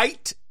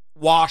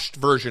whitewashed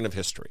version of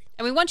history.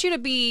 And we want you to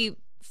be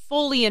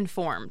fully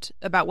informed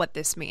about what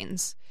this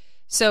means.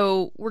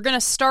 So we're going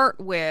to start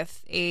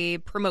with a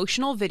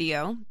promotional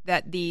video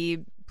that the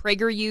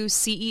PragerU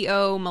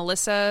CEO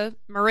Marissa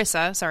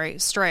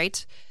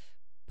Streit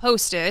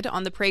posted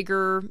on the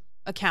Prager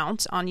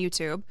account on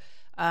YouTube,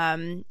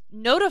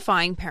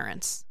 notifying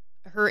parents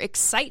her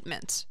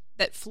excitement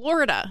that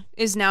Florida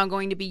is now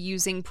going to be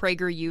using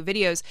PragerU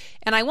videos.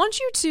 And I want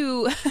you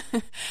to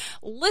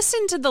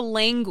listen to the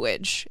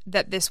language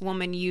that this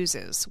woman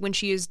uses when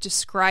she is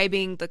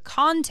describing the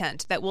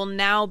content that will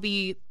now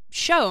be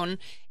shown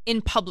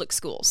in public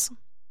schools.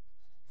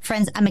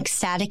 Friends, I'm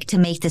ecstatic to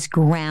make this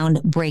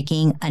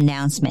groundbreaking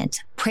announcement.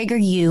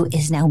 PragerU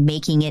is now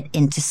making it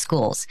into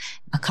schools.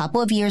 A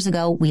couple of years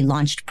ago, we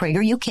launched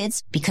PragerU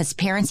Kids because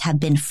parents have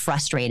been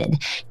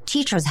frustrated.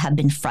 teachers have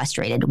been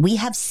frustrated. We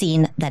have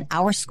seen that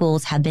our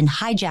schools have been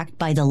hijacked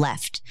by the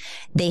left.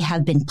 They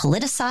have been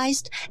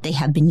politicized. They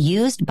have been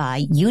used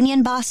by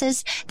union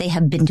bosses. They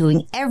have been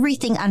doing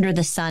everything under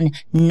the sun,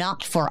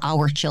 not for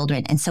our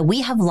children. And so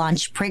we have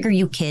launched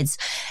PragerU Kids,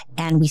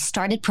 and we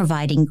started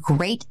providing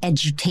great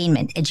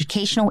edutainment,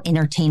 educational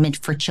entertainment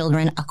for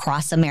children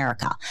across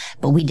America.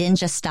 But we didn't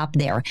just stop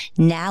there.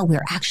 Now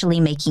we're actually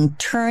making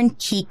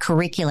turnkey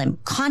curriculum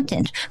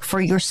content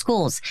for your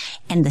schools.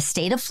 And the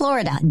state of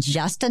Florida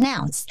just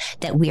announced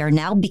that we are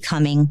now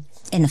becoming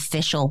an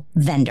official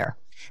vendor.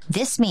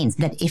 This means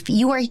that if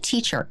you are a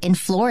teacher in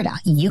Florida,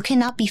 you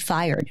cannot be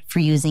fired for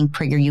using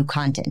PragerU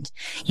content.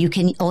 You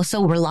can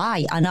also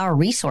rely on our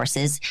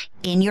resources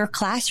in your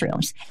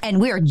classrooms. And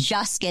we are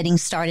just getting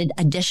started.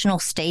 Additional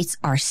states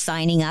are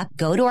signing up.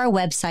 Go to our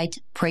website,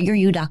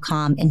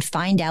 PragerU.com, and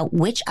find out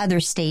which other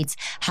states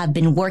have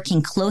been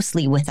working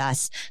closely with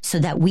us so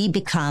that we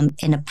become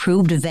an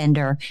approved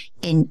vendor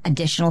in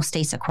additional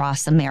states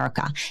across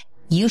America.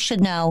 You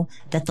should know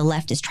that the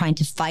left is trying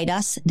to fight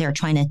us. They're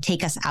trying to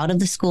take us out of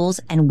the schools,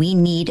 and we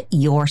need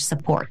your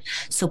support.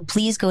 So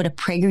please go to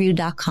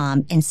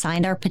PragerU.com and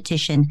sign our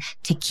petition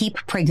to keep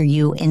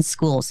PragerU in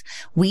schools.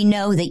 We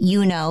know that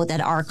you know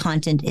that our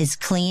content is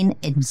clean,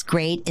 it's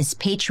great, it's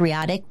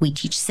patriotic. We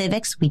teach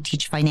civics, we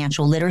teach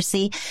financial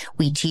literacy,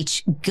 we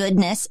teach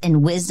goodness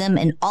and wisdom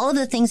and all of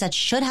the things that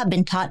should have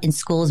been taught in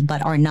schools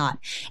but are not.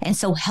 And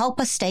so help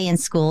us stay in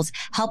schools,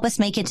 help us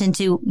make it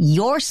into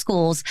your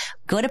schools.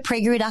 Go to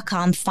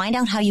PragerU.com. Find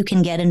out how you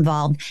can get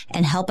involved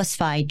and help us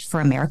fight for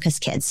America's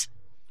kids.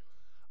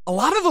 A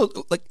lot of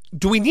the,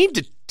 do we need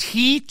to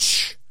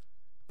teach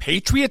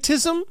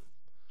patriotism?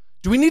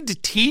 Do we need to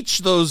teach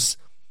those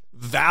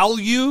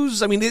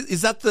values? I mean,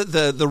 is that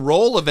the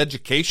role of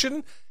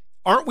education?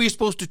 Aren't we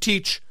supposed to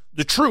teach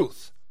the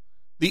truth,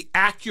 the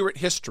accurate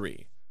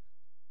history,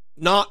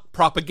 not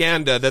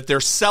propaganda that they're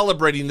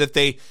celebrating, that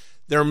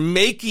they're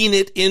making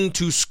it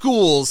into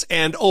schools?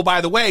 And, oh,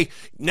 by the way,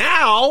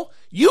 now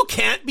you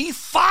can't be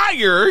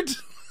fired.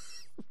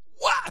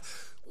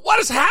 What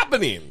is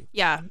happening?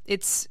 Yeah,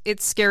 it's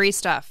scary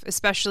stuff,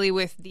 especially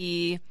with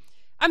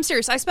I'm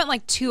serious. I spent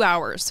like 2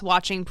 hours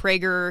watching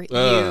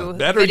PragerU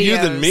better videos. You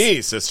than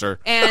me, sister.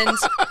 And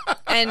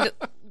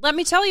let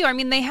me tell you, I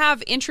mean, they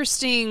have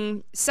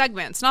interesting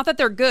segments. Not that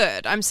they're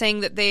good. I'm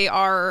saying that they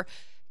are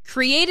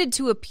created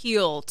to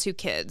appeal to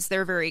kids.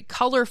 They're very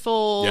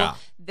colorful. Yeah.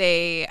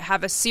 They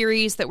have a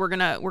series that we're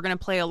gonna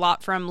play a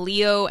lot from,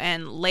 Leo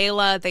and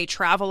Layla. They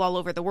travel all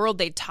over the world.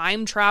 They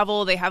time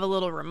travel. They have a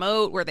little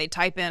remote where they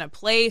type in a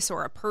place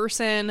or a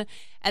person,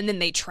 and then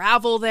they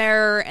travel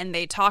there and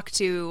they talk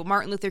to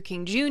Martin Luther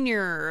King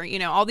Jr.,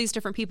 all these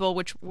different people,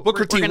 which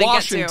Booker T. we're gonna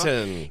Washington.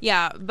 get to.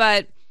 Yeah,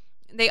 but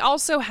they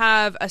also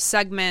have a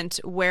segment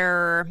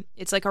where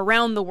it's like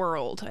around the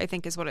world, I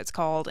think is what it's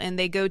called, and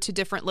they go to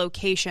different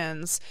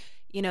locations.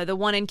 The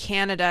one in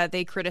Canada,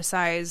 they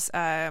criticize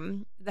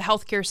the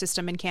healthcare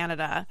system in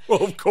Canada.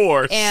 Well, of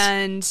course.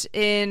 And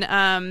in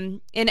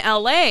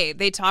LA,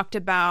 they talked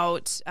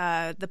about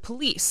the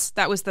police.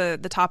 That was the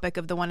topic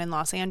of the one in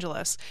Los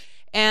Angeles.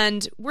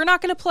 And we're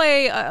not going to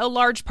play a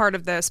large part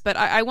of this, but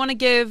I want to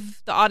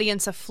give the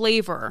audience a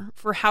flavor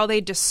for how they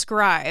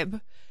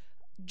describe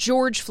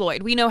George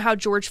Floyd. We know how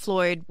George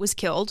Floyd was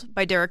killed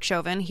by Derek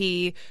Chauvin.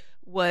 He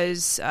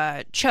was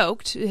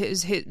choked.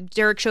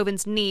 Derek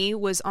Chauvin's knee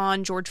was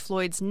on George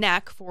Floyd's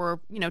neck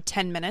for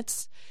 10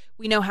 minutes.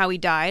 We know how he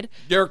died.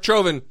 Derek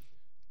Chauvin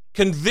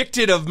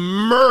convicted of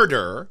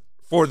murder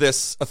for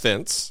this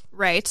offense.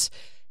 Right.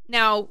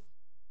 Now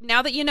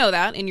that you know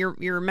that and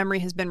your memory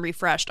has been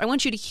refreshed, I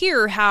want you to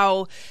hear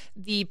how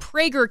the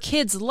Prager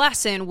Kids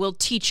lesson will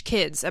teach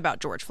kids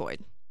about George Floyd.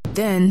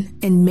 Then,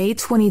 in May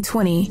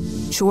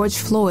 2020, George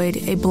Floyd,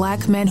 a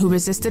black man who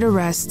resisted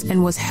arrest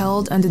and was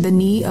held under the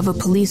knee of a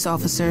police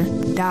officer,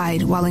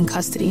 died while in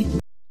custody.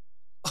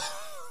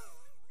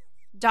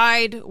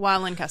 Died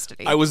while in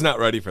custody. I was not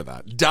ready for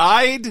that.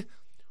 Died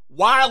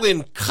while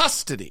in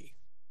custody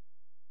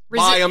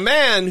by a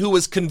man who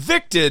was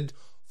convicted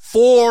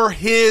for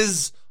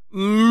his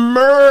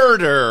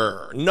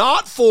murder,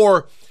 not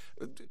for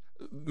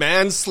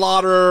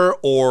manslaughter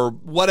or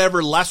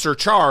whatever lesser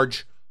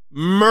charge.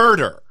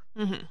 Murder.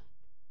 Mm-hmm.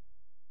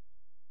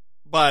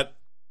 But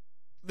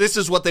this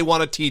is what they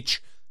want to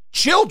teach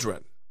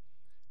children.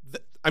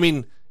 I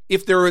mean,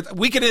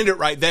 we could end it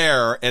right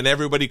there and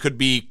everybody could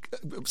be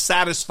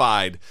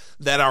satisfied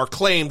that our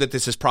claim that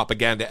this is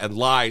propaganda and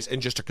lies and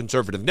just a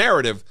conservative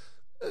narrative,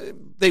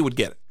 they would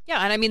get it. Yeah,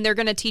 and I mean, they're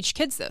going to teach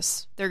kids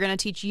this. They're going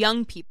to teach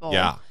young people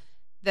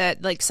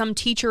that, like, some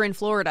teacher in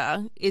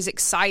Florida is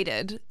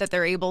excited that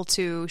they're able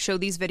to show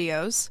these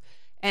videos.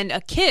 And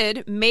a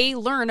kid may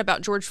learn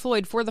about George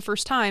Floyd for the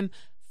first time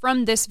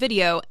from this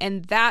video,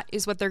 and that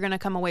is what they're going to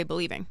come away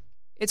believing.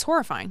 It's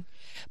horrifying.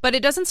 But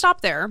it doesn't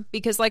stop there,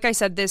 because like I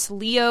said, this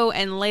Leo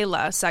and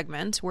Layla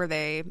segment where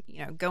they,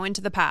 go into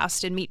the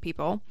past and meet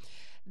people,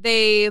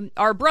 they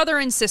are brother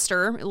and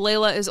sister.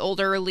 Layla is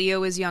older,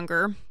 Leo is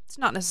younger. it's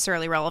not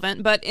necessarily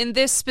relevant, but in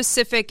this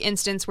specific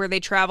instance where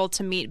they travel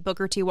to meet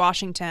Booker T.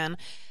 Washington,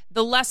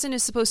 the lesson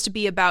is supposed to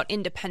be about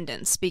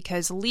independence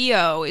because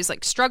Leo is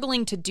like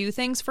struggling to do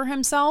things for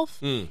himself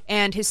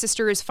and his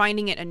sister is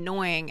finding it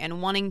annoying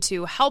and wanting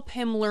to help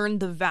him learn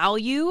the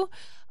value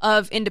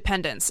of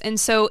independence. And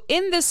so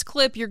in this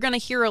clip, you're going to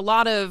hear a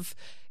lot of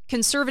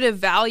conservative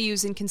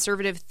values and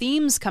conservative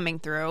themes coming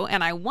through,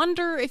 and I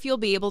wonder if you'll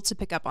be able to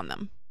pick up on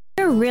them.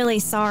 We're really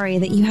sorry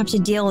that you have to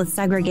deal with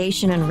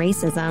segregation and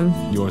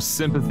racism. Your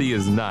sympathy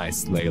is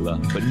nice,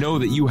 Layla, but know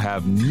that you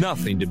have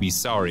nothing to be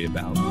sorry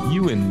about.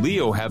 You and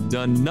Leo have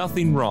done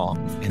nothing wrong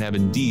and have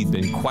indeed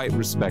been quite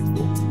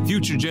respectful.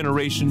 Future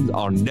generations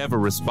are never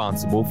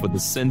responsible for the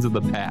sins of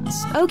the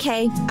past.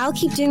 Okay, I'll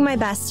keep doing my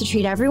best to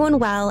treat everyone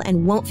well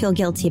and won't feel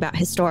guilty about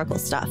historical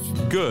stuff.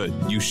 Good,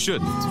 you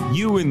shouldn't.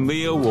 You and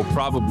Leo will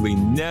probably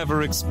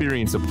never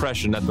experience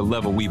oppression at the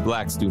level we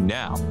blacks do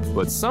now,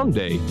 but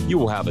someday you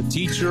will have a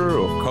teacher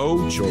or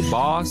coach or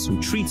boss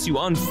who treats you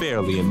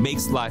unfairly and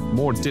makes life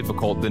more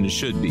difficult than it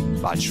should be.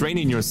 By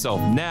training yourself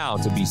now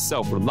to be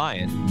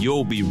self-reliant,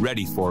 you'll be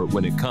ready for it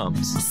when it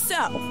comes. So,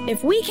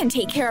 if we can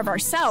take care of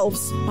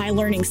ourselves by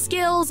learning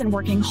skills and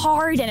working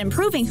hard and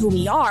improving who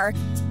we are,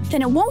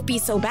 then it won't be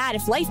so bad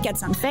if life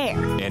gets unfair.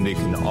 And it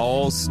can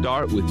all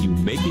start with you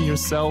making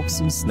yourself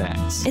some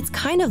snacks. It's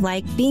kind of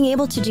like being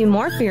able to do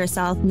more for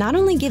yourself not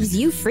only gives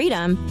you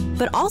freedom,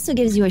 but also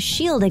gives you a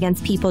shield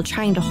against people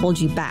trying to hold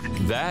you back.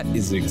 That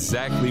is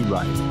exactly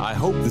right. I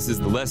hope this is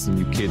the lesson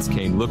you kids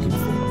came looking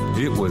for.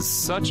 It was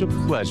such a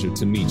pleasure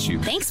to meet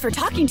you. Thanks for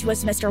talking to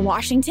us, Mr.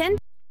 Washington.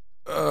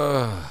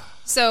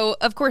 So,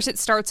 of course, it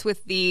starts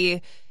with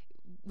the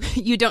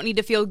you don't need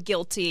to feel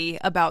guilty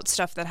about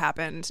stuff that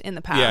happened in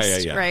the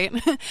past, right?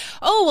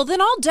 Oh, well, then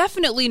I'll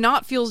definitely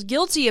not feel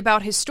guilty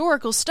about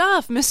historical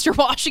stuff, Mr.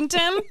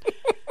 Washington.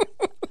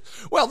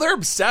 Well, they're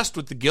obsessed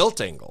with the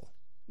guilt angle.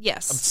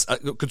 Yes.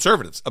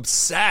 Conservatives,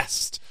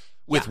 obsessed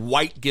with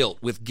white guilt,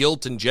 with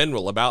guilt in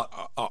general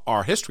about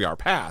our history, our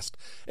past.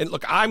 And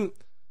look,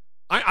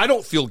 I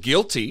don't feel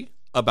guilty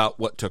about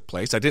what took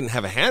place. I didn't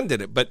have a hand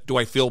in it, but do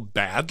I feel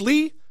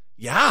badly?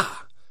 Yeah.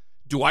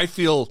 Do I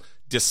feel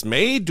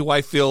dismayed? Do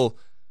I feel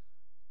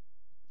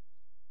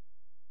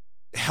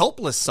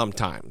helpless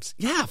sometimes?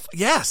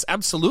 Yes,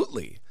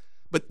 absolutely.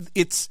 But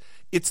it's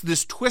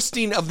this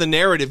twisting of the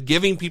narrative,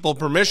 giving people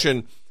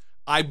permission.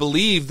 I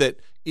believe that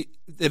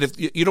if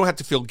you don't have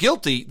to feel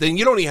guilty, then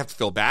you don't even have to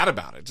feel bad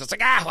about it. It's just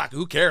like,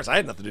 who cares? I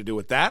had nothing to do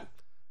with that.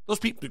 Those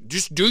people,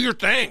 just do your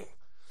thing.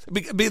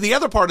 The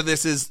other part of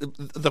this is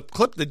the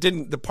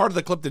part of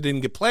the clip that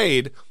didn't get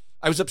played.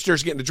 I was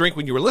upstairs getting a drink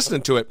when you were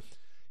listening to it.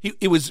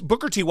 It was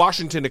Booker T.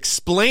 Washington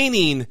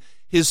explaining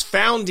his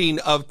founding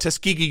of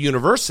Tuskegee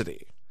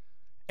University.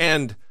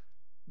 And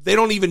they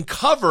don't even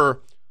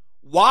cover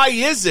why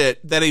is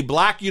it that a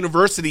black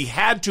university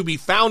had to be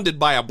founded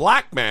by a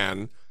black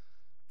man.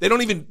 They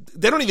don't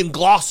even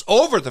gloss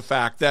over the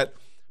fact that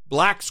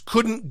blacks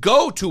couldn't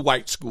go to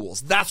white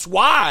schools. That's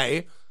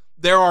why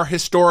there are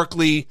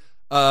historically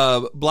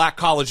black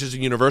colleges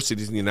and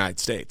universities in the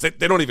United States.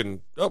 They don't even,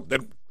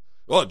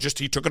 just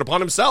he took it upon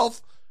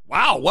himself.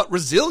 Wow, what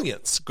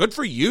resilience. Good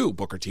for you,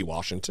 Booker T.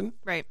 Washington.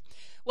 Right.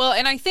 Well,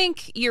 and I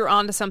think you're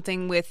onto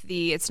something with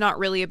it's not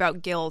really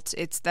about guilt.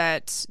 It's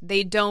that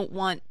they don't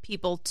want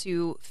people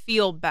to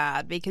feel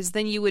bad because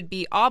then you would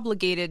be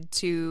obligated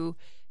to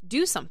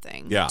do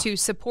something to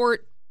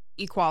support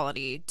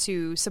equality,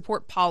 to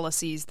support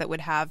policies that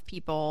would have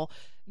people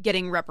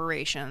getting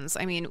reparations.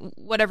 I mean,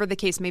 whatever the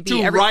case may be.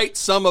 To right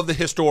some of the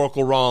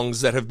historical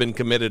wrongs that have been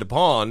committed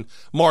upon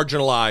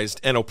marginalized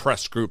and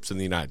oppressed groups in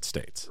the United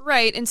States.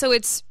 Right. And so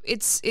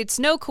it's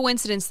no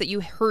coincidence that you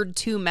heard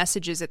two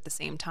messages at the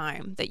same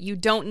time, that you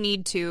don't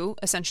need to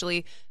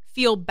essentially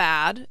feel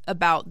bad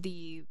about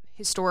the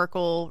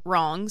historical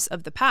wrongs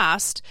of the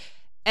past,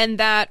 and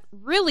that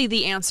really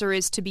the answer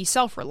is to be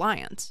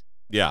self-reliant.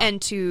 Yeah.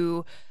 And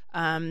to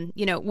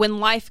when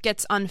life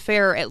gets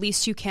unfair, at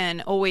least you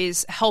can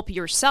always help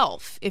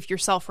yourself if you're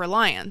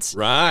self-reliant.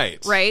 Right.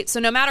 Right?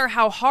 So no matter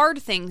how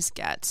hard things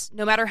get,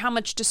 no matter how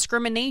much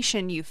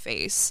discrimination you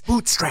face.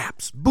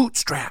 Bootstraps.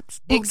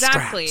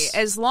 Exactly.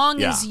 As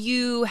long as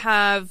you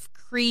have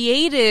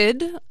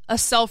created a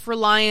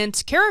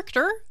self-reliant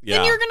character,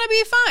 then you're going to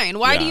be fine.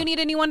 Why do you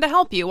need anyone to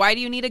help you? Why do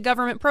you need a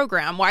government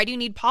program? Why do you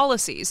need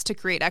policies to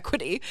create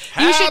equity?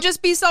 You should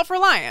just be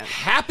self-reliant.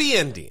 Happy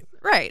ending.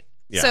 Right.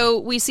 Yeah. So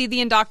we see the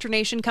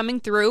indoctrination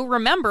coming through.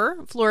 Remember,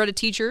 Florida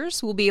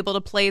teachers will be able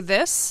to play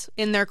this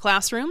in their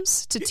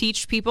classrooms to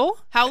teach people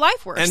how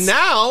life works. And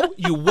now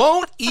you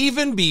won't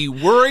even be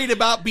worried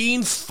about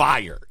being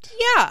fired.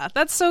 Yeah,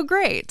 that's so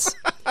great.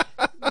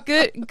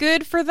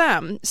 Good for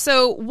them.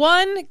 So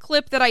one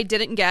clip that I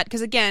didn't get,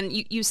 because again,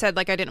 you said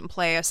I didn't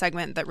play a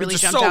segment that really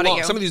jumped out at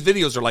you. Some of these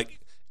videos are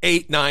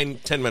 8, 9,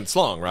 10 minutes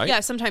long, right? Yeah,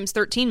 sometimes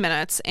 13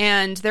 minutes.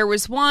 And there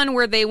was one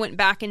where they went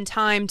back in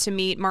time to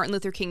meet Martin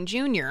Luther King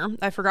Jr.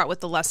 I forgot what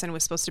the lesson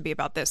was supposed to be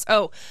about this.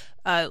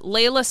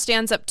 Layla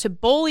stands up to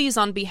bullies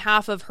on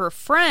behalf of her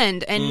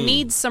friend and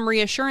needs some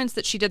reassurance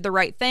that she did the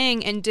right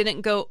thing and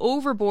didn't go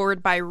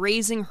overboard by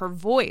raising her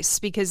voice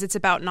because it's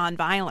about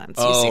nonviolence.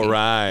 Oh,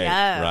 right.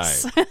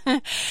 Yes.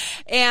 Right.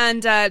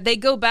 And they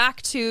go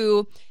back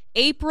to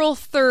April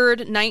 3rd,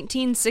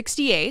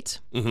 1968.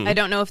 Mm-hmm. I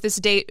don't know if this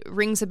date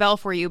rings a bell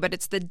for you, but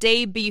it's the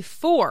day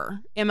before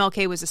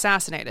MLK was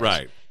assassinated.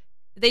 Right.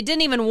 They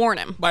didn't even warn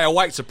him. By a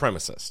white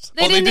supremacist.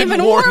 They didn't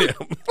even warn him.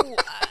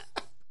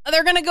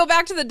 They're going to go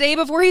back to the day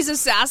before he's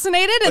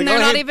assassinated, and they're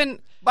not even...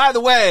 By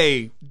the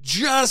way,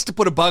 just to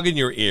put a bug in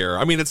your ear,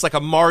 I mean, it's like a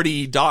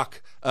Marty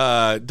Doc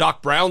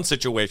Brown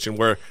situation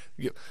where,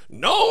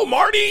 no,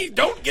 Marty,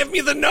 don't give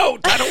me the note.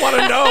 I don't want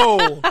to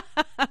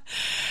know.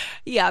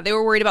 Yeah, they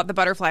were worried about the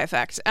butterfly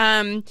effect.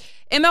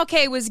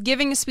 MLK was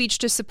giving a speech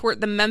to support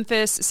the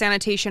Memphis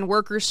sanitation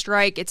workers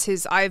strike. It's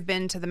his I've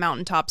been to the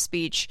mountaintop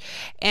speech.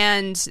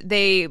 And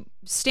they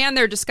stand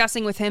there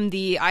discussing with him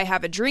the I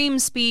Have a Dream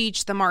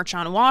speech, the March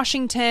on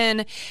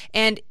Washington.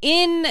 And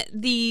in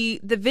the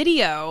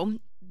video,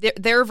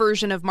 their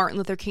version of Martin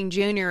Luther King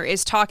Jr.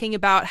 is talking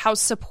about how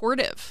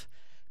supportive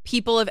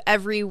people of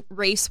every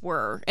race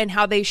were and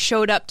how they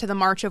showed up to the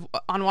March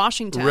on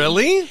Washington.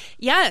 Really?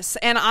 Yes.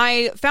 And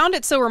I found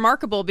it so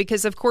remarkable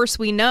because, of course,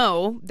 we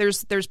know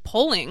there's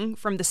polling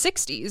from the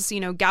 60s. You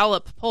know,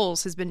 Gallup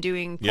Polls has been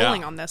doing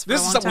polling on this for a long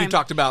time. This is something we've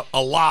talked about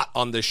a lot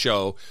on this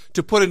show.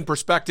 To put in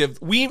perspective,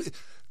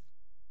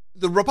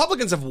 the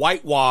Republicans have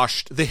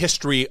whitewashed the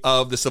history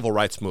of the civil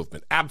rights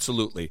movement.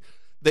 Absolutely.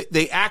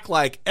 They act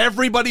like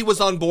everybody was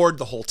on board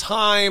the whole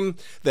time,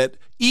 that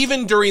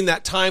even during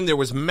that time there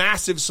was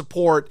massive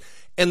support,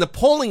 and the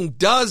polling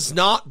does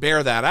not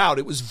bear that out.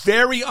 It was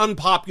very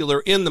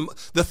unpopular in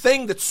the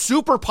thing that's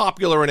super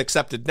popular and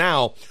accepted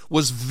now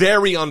was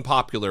very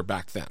unpopular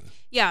back then.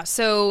 Yeah,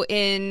 so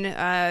in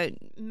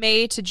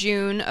May to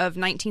June of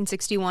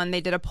 1961,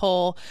 they did a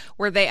poll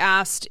where they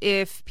asked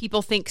if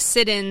people think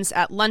sit-ins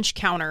at lunch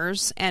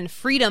counters and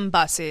freedom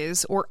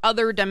buses or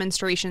other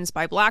demonstrations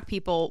by Black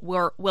people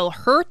will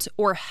hurt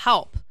or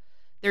help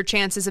their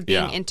chances of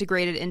being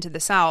integrated into the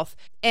South.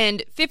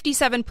 And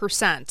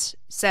 57%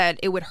 said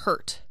it would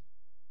hurt.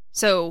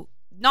 So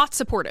not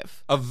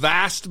supportive. A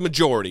vast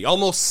majority,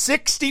 almost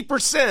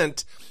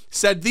 60%,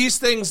 said these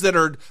things that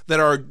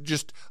are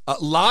just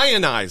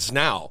lionized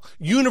now,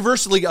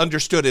 universally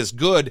understood as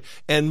good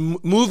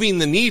and moving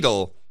the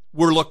needle,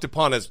 were looked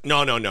upon as,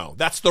 no,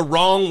 that's the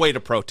wrong way to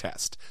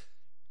protest.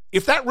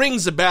 If that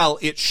rings a bell,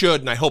 it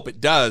should, and I hope it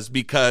does,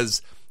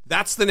 because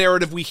that's the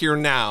narrative we hear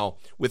now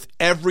with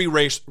every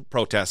race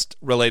protest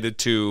related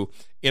to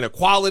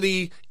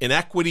inequality,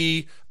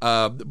 inequity,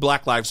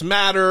 Black Lives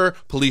Matter,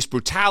 police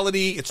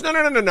brutality. It's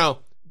no.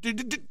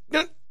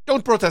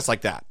 Don't protest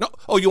like that. No.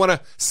 Oh, you want to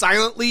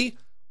silently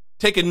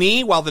take a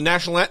knee while the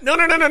national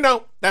anthem?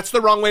 No. That's the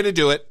wrong way to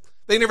do it.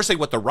 They never say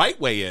what the right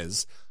way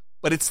is,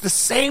 but it's the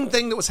same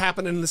thing that was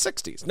happening in the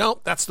 60s.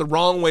 No, that's the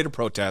wrong way to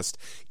protest,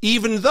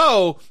 even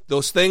though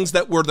those things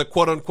that were the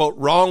quote-unquote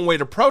wrong way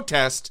to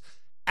protest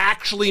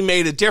actually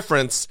made a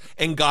difference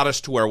and got us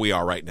to where we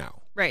are right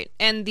now. Right.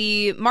 And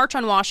the March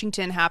on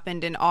Washington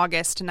happened in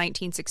August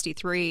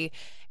 1963.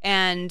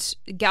 And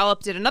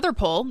Gallup did another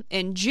poll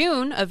in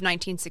June of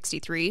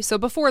 1963, so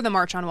before the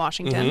March on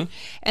Washington. Mm-hmm.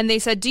 And they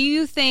said, do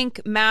you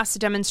think mass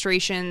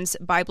demonstrations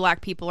by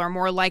Black people are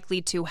more likely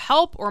to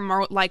help or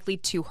more likely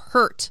to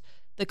hurt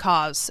the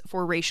cause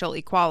for racial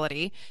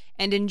equality?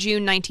 And in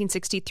June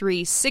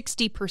 1963,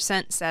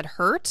 60% said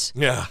hurt.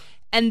 Yeah.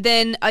 And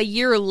then a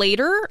year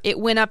later, it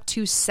went up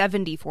to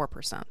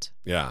 74%.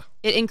 Yeah.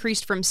 It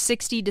increased from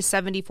 60 to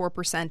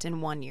 74% in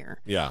 1 year.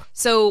 Yeah.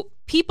 So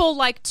people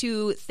like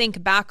to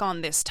think back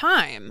on this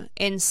time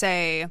and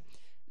say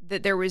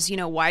that there was,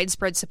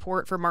 widespread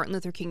support for Martin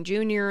Luther King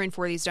Jr. and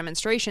for these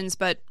demonstrations,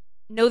 but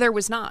no, there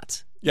was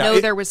not. Yeah,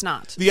 there was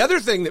not. The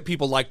other thing that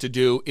people like to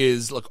do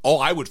is, look,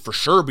 I would for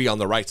sure be on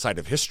the right side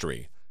of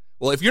history.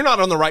 Well, if you're not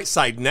on the right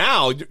side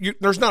now,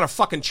 there's not a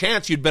fucking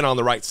chance you'd been on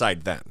the right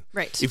side then.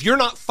 Right. If you're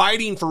not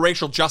fighting for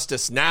racial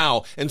justice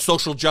now and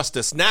social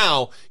justice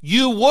now,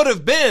 you would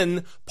have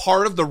been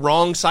part of the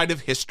wrong side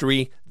of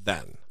history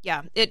then.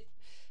 Yeah.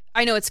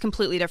 I know it's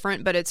completely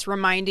different, but it's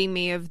reminding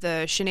me of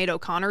the Sinead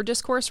O'Connor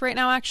discourse right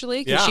now,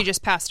 actually, because she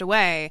just passed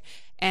away.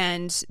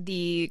 And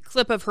the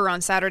clip of her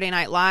on Saturday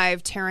Night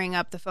Live tearing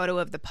up the photo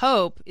of the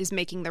Pope is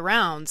making the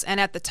rounds. And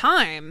at the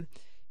time,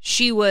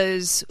 she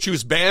was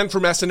banned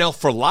from SNL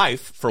for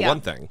life, for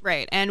one thing.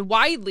 Right. And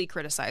widely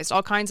criticized.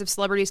 All kinds of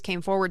celebrities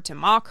came forward to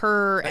mock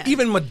her.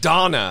 Even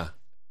Madonna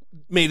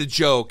made a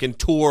joke and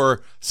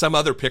tore some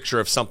other picture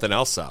of something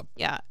else up.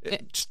 Yeah.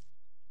 Just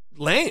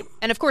lame.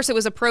 And of course, it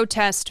was a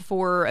protest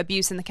for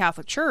abuse in the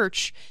Catholic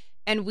Church.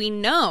 And we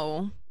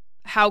know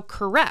how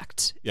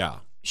correct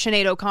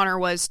Sinead O'Connor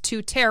was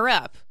to tear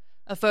up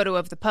a photo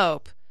of the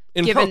Pope.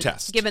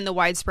 Protest. Given the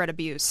widespread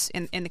abuse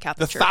in the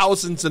Catholic Church. The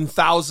thousands and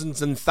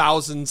thousands and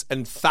thousands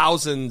and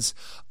thousands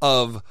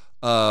of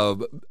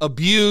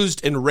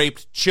abused and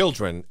raped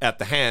children at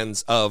the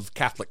hands of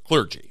Catholic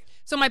clergy.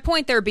 So my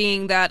point there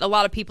being that a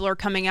lot of people are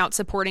coming out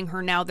supporting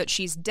her now that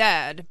she's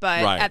dead,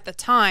 but at the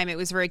time it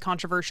was very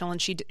controversial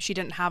and she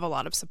didn't have a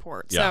lot of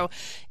support. Yeah. So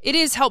it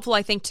is helpful,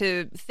 I think,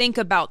 to think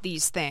about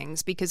these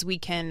things because we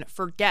can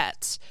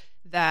forget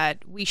that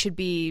we should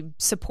be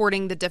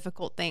supporting the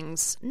difficult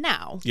things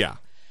now. Yeah.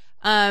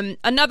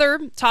 Another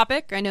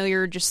topic, I know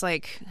you're just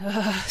like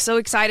so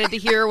excited to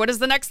hear what is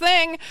the next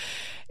thing.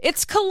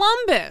 It's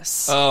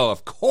Columbus. Oh,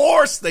 of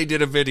course they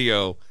did a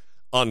video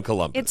on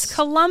Columbus. It's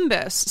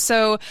Columbus.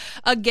 So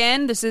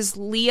again, this is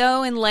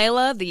Leo and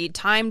Layla, the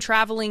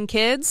time-traveling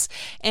kids,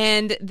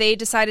 and they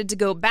decided to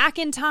go back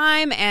in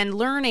time and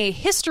learn a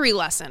history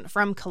lesson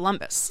from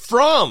Columbus.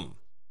 From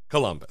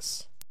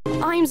Columbus.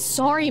 I'm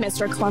sorry,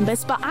 Mr.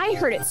 Columbus, but I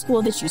heard at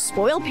school that you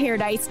spoiled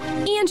paradise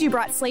and you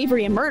brought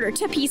slavery and murder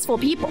to peaceful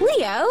people.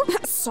 Leo?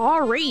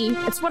 Sorry.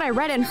 It's what I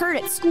read and heard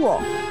at school.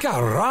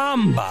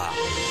 Caramba!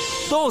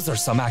 Those are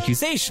some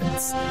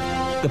accusations.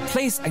 The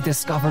place I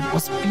discovered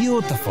was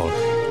beautiful,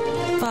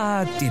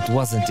 but it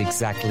wasn't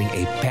exactly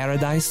a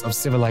paradise of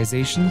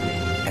civilization,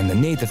 and the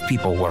native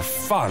people were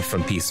far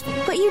from peaceful.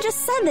 But you just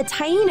said the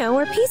Taino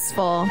were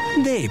peaceful.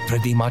 They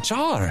pretty much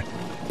are.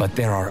 But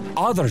there are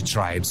other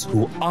tribes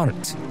who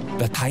aren't.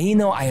 The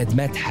Taino I had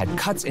met had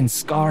cuts and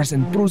scars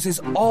and bruises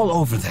all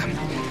over them.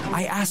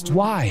 I asked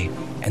why,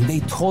 and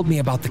they told me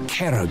about the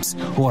Caribs,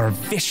 who are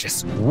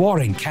vicious,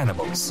 warring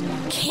cannibals.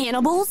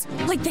 Cannibals?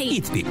 Like they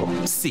eat people,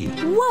 see.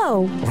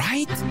 Whoa.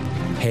 Right?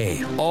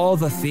 Hey, all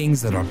the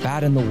things that are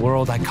bad in the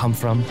world I come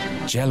from,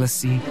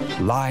 jealousy,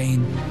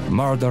 lying,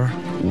 murder,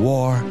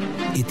 war,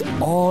 it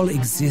all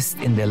exists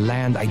in the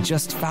land I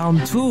just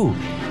found too.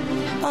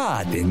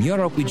 But in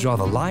Europe, we draw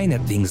the line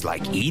at things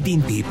like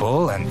eating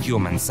people and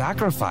human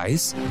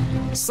sacrifice.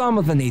 Some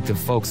of the native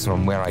folks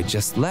from where I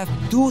just left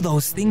do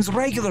those things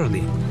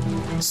regularly.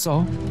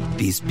 So,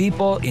 these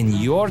people in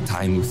your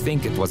time who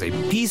think it was a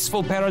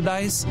peaceful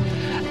paradise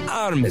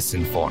are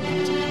misinformed.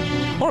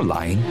 Or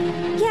lying.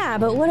 Yeah,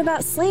 but what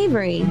about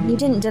slavery? You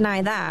didn't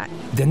deny that.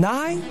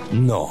 Deny?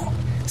 No.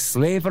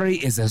 Slavery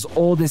is as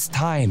old as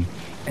time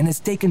and has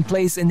taken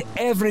place in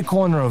every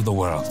corner of the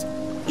world.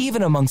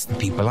 Even amongst the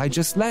people I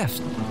just left.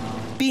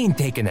 Being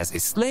taken as a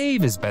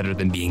slave is better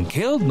than being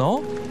killed,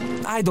 no?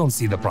 I don't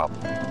see the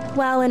problem.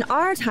 Well, in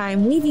our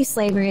time, we view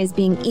slavery as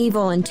being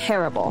evil and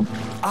terrible.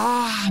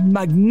 Ah,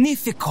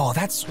 magnifico.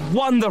 That's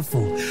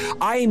wonderful.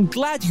 I am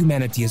glad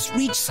humanity has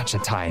reached such a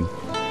time.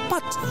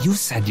 But you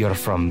said you're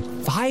from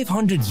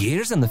 500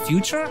 years in the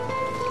future?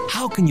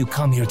 How can you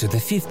come here to the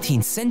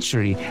 15th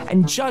century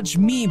and judge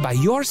me by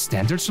your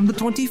standards from the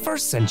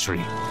 21st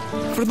century?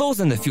 For those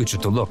in the future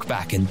to look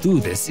back and do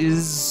this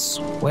is,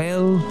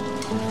 well,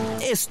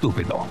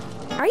 estúpido.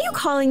 Are you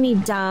calling me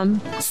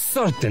dumb?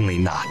 Certainly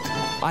not.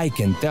 I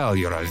can tell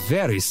you're a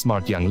very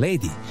smart young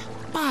lady.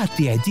 But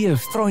the idea of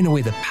throwing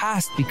away the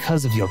past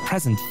because of your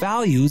present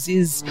values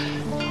is...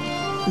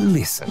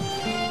 Listen,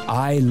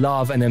 I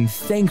love and am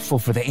thankful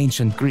for the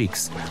ancient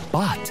Greeks,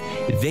 but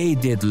they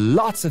did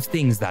lots of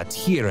things that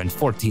here in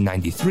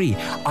 1493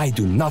 I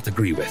do not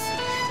agree with.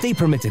 They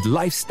permitted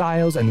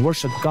lifestyles and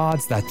worshiped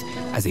gods that,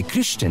 as a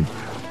Christian,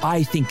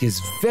 I think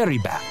is very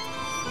bad.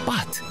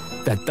 But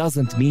that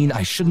doesn't mean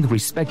I shouldn't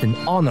respect and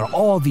honor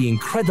all the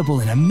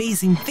incredible and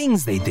amazing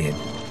things they did.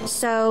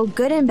 So,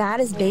 good and bad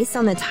is based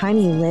on the time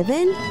you live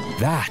in?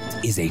 That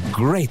is a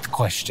great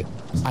question.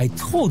 I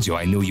told you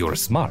I knew you were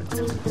smart.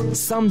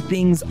 Some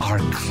things are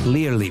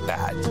clearly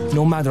bad,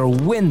 no matter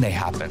when they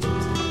happen.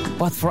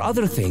 But for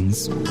other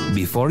things,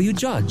 before you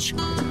judge,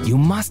 you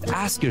must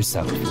ask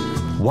yourself,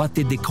 what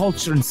did the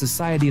culture and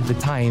society of the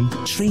time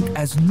treat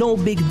as no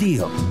big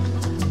deal?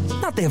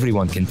 Not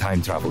everyone can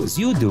time travel as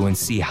you do and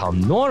see how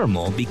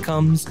normal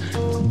becomes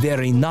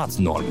very not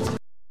normal.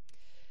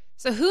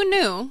 So who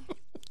knew?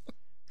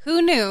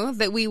 Who knew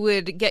that we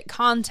would get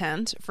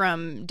content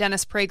from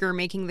Dennis Prager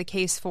making the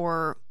case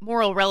for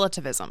moral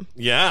relativism?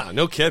 Yeah,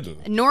 no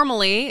kidding.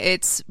 Normally,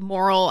 it's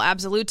moral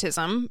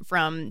absolutism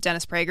from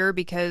Dennis Prager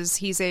because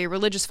he's a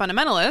religious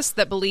fundamentalist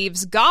that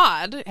believes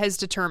God has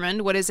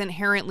determined what is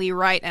inherently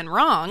right and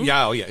wrong.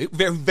 Yeah, oh yeah.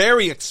 Very,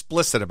 very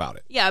explicit about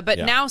it. Yeah, but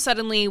now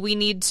suddenly we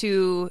need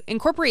to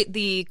incorporate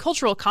the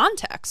cultural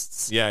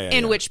contexts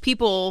in which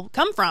people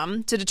come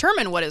from to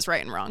determine what is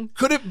right and wrong.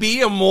 Could it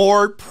be a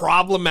more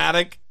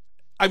problematic...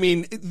 I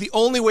mean, the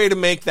only way to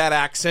make that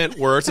accent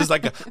worse is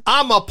like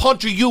I'm a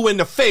puncher you in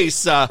the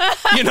face.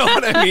 You know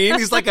what I mean?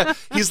 He's like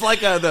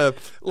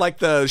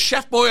the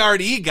Chef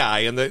Boyardee guy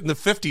in the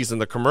 50s in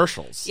the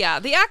commercials. Yeah,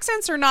 the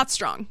accents are not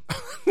strong.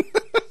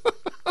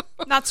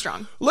 Not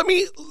strong. Let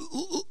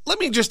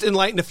me just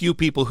enlighten a few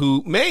people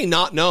who may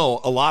not know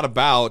a lot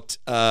about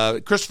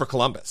Christopher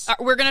Columbus.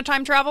 We're going to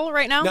time travel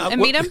right now and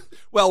meet him?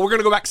 Well, we're going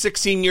to go back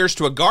 16 years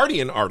to a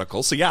Guardian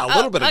article. So yeah, a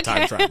little bit of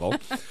time travel.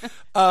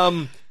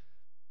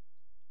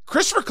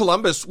 Christopher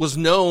Columbus was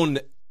known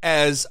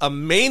as a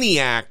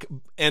maniac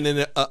and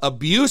an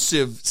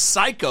abusive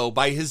psycho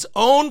by his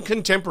own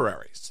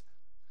contemporaries.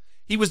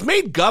 He was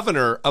made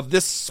governor of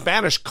this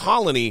Spanish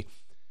colony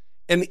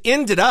and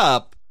ended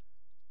up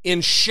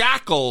in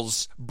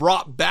shackles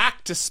brought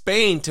back to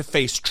Spain to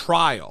face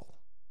trial.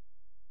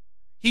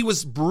 He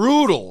was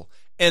brutal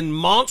and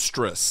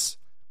monstrous,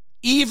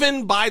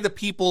 even by the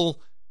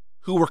people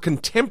who were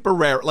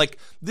contemporary. Like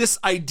this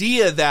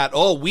idea that,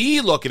 oh,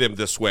 we look at him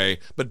this way,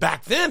 but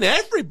back then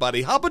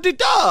everybody,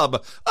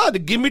 hubbity-dub,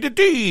 give me the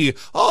D.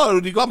 Oh,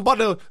 I'm about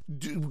to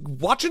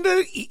watching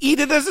it, eat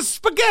it as a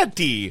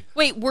spaghetti.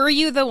 Wait, were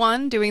you the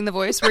one doing the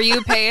voice? Were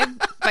you paid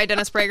by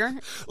Dennis Prager?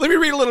 Let me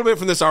read a little bit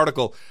from this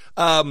article.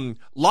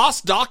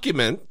 Lost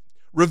document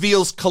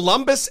reveals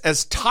Columbus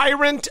as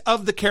tyrant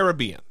of the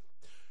Caribbean.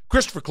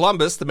 Christopher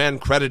Columbus, the man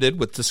credited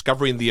with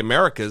discovering the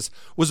Americas,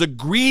 was a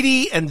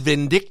greedy and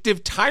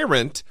vindictive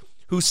tyrant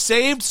who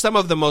saved some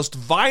of the most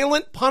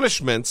violent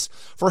punishments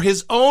for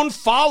his own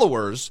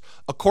followers,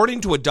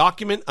 according to a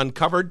document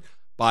uncovered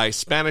by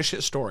Spanish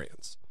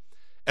historians.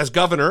 As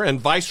governor and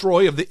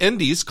viceroy of the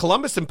Indies,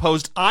 Columbus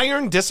imposed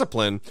iron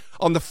discipline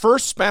on the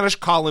first Spanish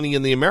colony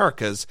in the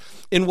Americas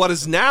in what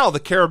is now the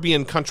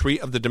Caribbean country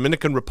of the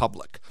Dominican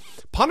Republic.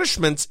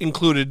 Punishments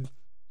included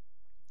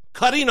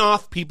cutting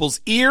off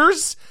people's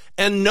ears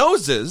and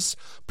noses,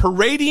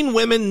 parading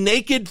women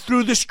naked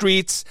through the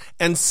streets,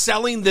 and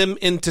selling them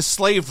into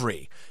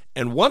slavery.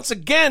 And once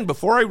again,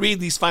 before I read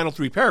these final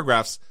 3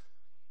 paragraphs,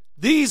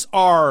 these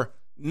are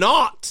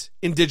not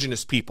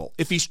indigenous people.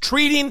 If he's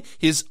treating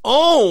his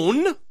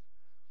own,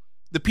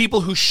 the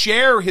people who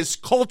share his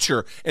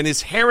culture and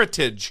his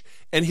heritage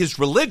and his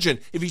religion,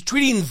 if he's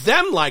treating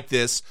them like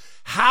this,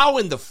 how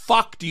in the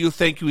fuck do you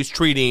think he was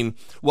treating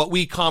what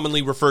we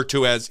commonly refer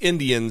to as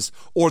Indians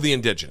or the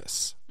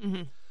indigenous?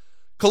 Mm-hmm.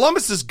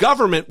 Columbus's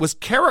government was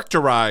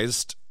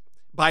characterized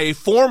by a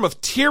form of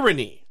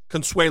tyranny.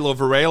 Consuelo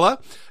Varela,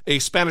 a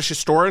Spanish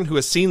historian who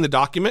has seen the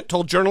document,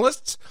 told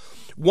journalists,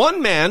 one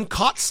man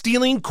caught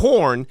stealing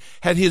corn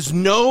had his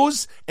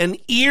nose and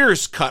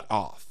ears cut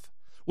off,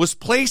 was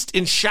placed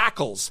in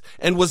shackles,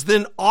 and was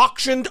then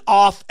auctioned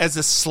off as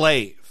a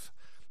slave.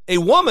 A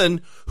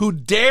woman who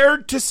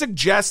dared to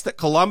suggest that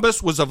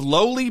Columbus was of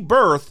lowly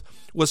birth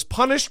was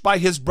punished by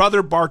his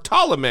brother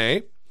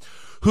Bartolome,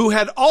 who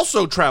had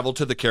also traveled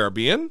to the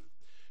Caribbean.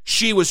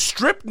 She was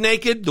stripped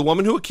naked, the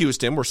woman who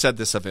accused him, or said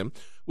this of him,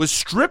 was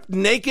stripped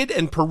naked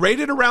and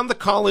paraded around the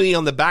colony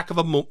on the back of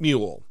a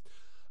mule.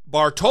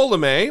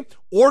 Bartolome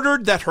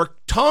ordered that her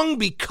tongue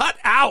be cut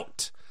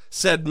out,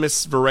 said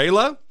Miss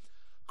Varela.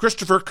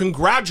 Christopher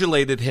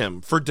congratulated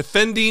him for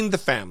defending the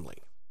family.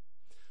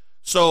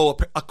 So,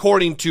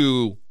 according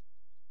to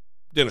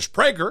Dennis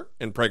Prager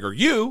and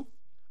PragerU,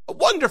 a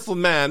wonderful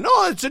man.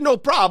 Oh, it's no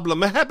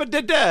problem.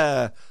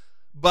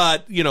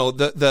 But, you know,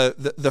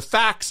 the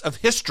facts of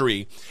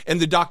history and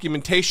the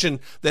documentation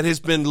that has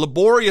been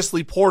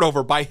laboriously pored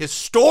over by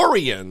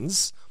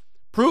historians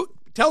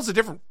tells a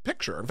different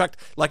picture. In fact,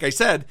 like I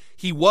said,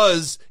 he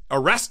was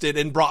arrested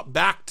and brought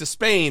back to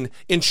Spain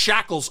in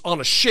shackles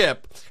on a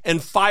ship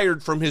and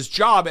fired from his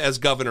job as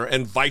governor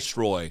and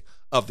viceroy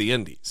of the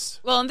Indies.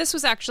 Well, and this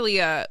was actually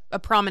a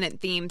prominent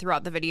theme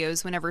throughout the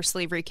videos whenever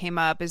slavery came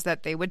up, is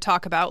that they would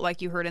talk about,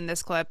 like you heard in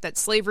this clip, that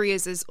slavery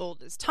is as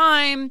old as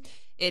time,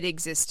 it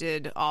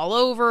existed all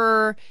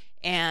over,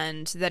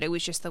 and that it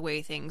was just the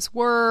way things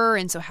were,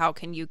 and so how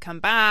can you come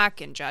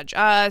back and judge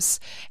us?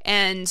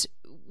 And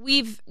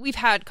we've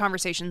had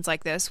conversations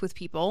like this with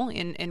people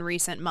in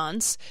recent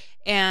months,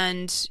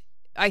 and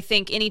I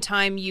think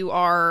anytime you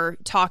are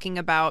talking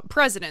about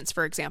presidents,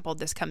 for example,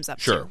 this comes up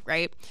too,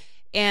 right?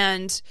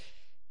 And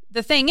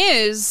the thing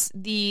is,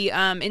 the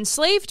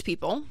enslaved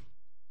people,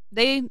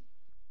 they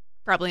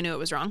probably knew it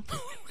was wrong.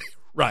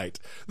 Right.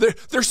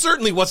 There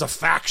certainly was a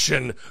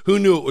faction who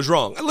knew it was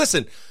wrong. And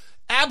listen,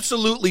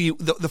 absolutely,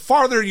 the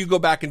farther you go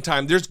back in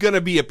time, there's going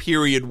to be a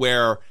period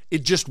where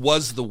it just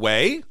was the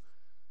way.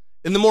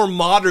 And the more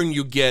modern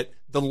you get,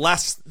 the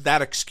less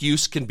that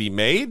excuse can be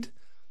made.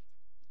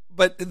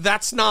 But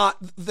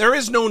there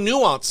is no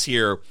nuance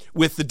here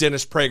with the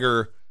Dennis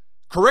Prager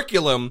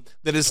curriculum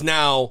that is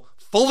now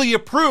fully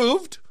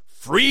approved,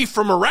 free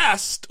from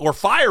arrest or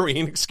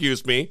firing,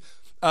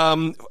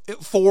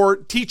 for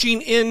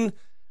teaching in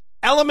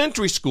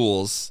elementary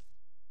schools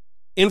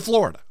in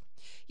Florida.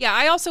 Yeah,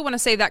 I also want to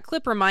say that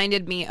clip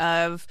reminded me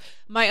of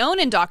my own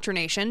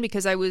indoctrination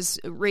because I was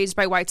raised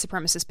by white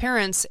supremacist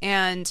parents,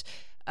 and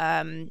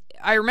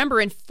I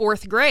remember in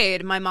 4th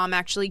grade, my mom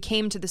actually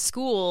came to the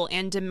school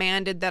and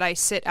demanded that I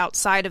sit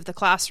outside of the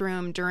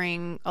classroom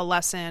during a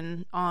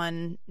lesson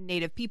on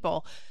Native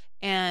people.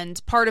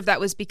 And part of that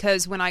was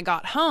because when I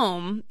got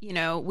home, you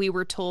know, we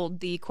were told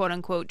the quote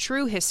unquote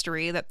true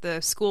history that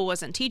the school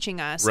wasn't teaching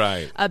us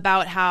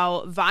about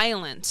how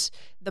violent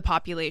the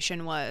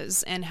population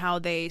was and how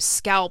they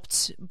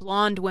scalped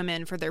blonde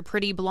women for their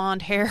pretty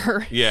blonde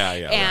hair.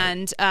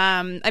 And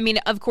I mean,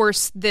 of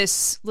course,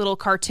 this little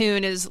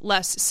cartoon is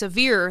less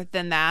severe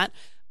than that.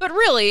 But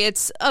really,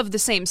 it's of the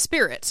same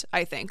spirit,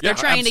 I think. They're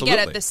trying to get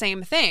at the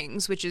same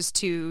things, which is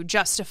to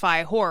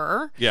justify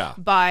horror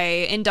by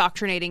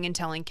indoctrinating and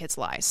telling kids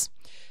lies.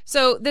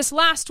 So this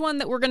last one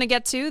that we're going to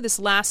get to, this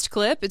last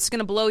clip, it's going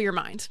to blow your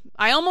mind.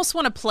 I almost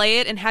want to play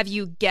it and have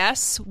you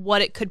guess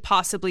what it could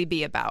possibly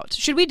be about.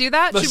 Should we do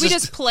that? Should we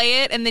just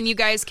play it and then you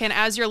guys can,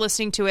 as you're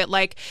listening to it,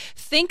 like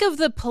think of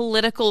the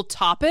political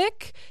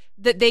topic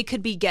that they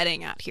could be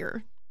getting at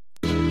here.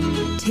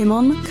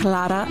 Timon,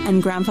 Clara,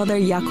 and grandfather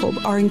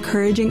Jakob are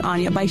encouraging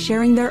Anya by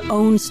sharing their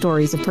own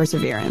stories of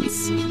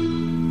perseverance.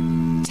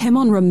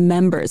 Timon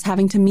remembers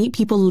having to meet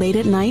people late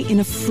at night in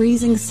a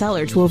freezing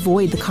cellar to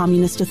avoid the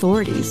communist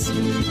authorities.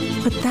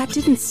 But that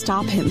didn't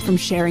stop him from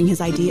sharing his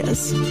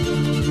ideas.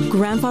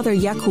 Grandfather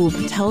Jakob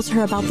tells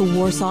her about the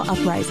Warsaw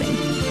Uprising,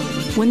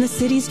 when the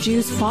city's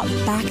Jews fought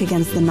back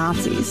against the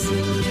Nazis.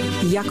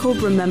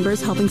 Jakob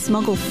remembers helping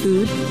smuggle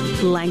food,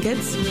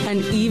 blankets,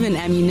 and even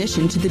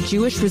ammunition to the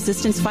Jewish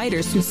resistance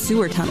fighters through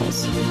sewer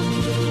tunnels.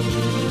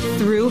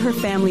 Through her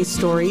family's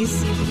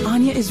stories,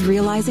 Anya is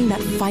realizing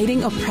that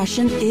fighting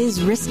oppression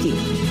is risky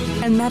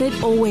and that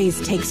it always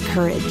takes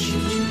courage.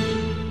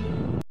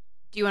 Do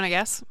you want to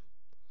guess?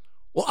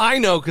 Well, I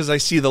know because I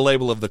see the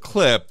label of the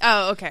clip.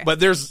 Oh, okay.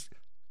 But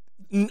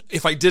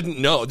if I didn't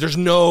know, there's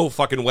no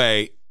fucking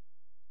way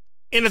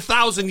in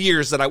 1,000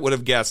 years that I would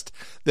have guessed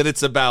that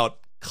it's about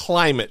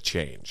climate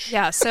change.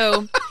 Yeah,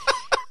 so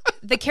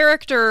the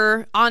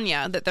character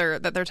Anya that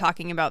they're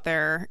talking about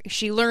there,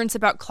 she learns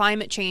about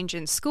climate change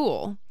in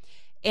school.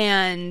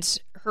 And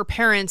her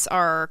parents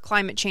are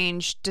climate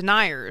change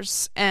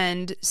deniers.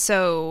 And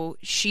so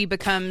she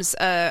becomes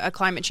a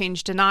climate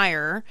change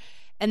denier.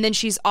 And then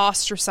she's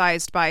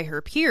ostracized by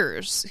her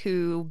peers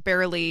who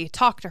barely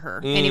talk to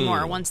her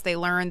anymore once they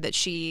learn that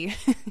she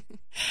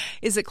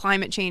is a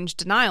climate change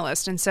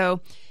denialist. And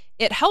so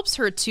it helps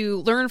her to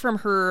learn from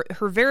her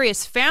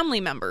various family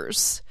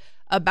members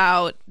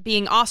about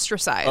being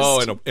ostracized.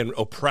 Oh, and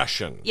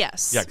oppression.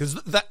 Yes. Yeah, because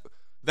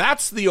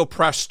that's the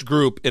oppressed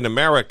group in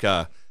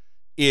America.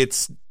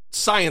 It's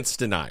science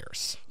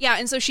deniers. Yeah,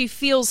 and so she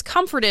feels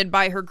comforted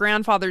by her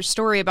grandfather's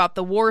story about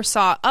the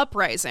Warsaw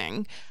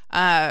Uprising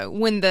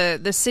when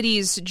the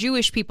city's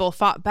Jewish people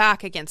fought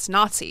back against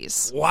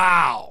Nazis.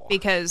 Wow.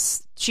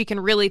 Because she can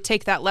really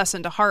take that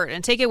lesson to heart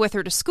and take it with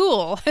her to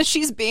school as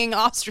she's being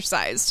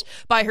ostracized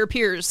by her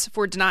peers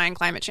for denying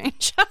climate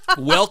change.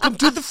 Welcome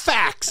to the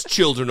facts,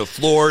 children of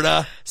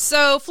Florida.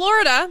 So,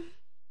 Florida,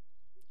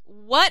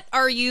 what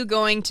are you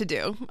going to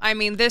do? I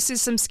mean, this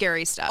is some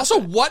scary stuff. Also,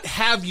 what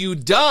have you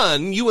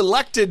done? You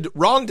elected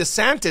Ron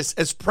DeSantis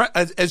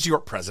as your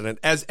president,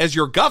 as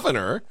your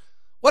governor.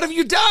 What have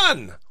you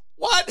done?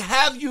 What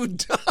have you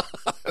done?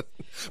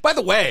 By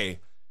the way,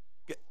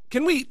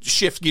 can we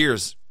shift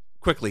gears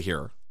quickly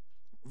here?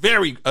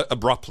 Very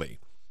abruptly.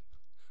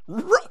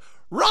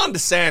 Ron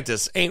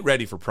DeSantis ain't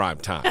ready for prime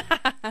time.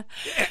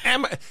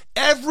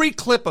 Every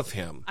clip of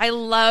him. I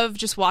love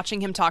just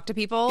watching him talk to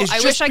people.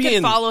 I wish I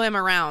could follow him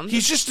around.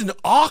 He's just an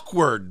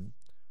awkward,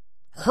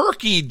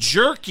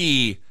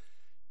 herky-jerky.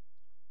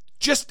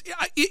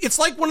 It's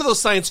like one of those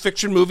science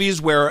fiction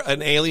movies where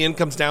an alien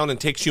comes down and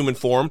takes human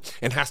form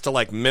and has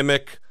to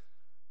mimic,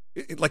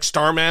 like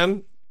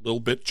Starman. A little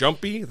bit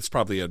jumpy. That's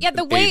probably an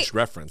age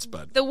reference,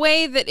 but the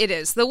way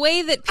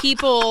that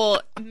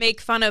people make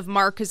fun of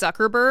Mark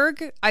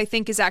Zuckerberg, I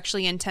think, is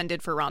actually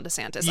intended for Ron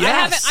DeSantis.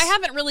 Yes. I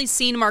haven't really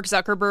seen Mark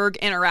Zuckerberg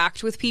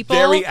interact with people.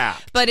 Very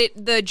apt. But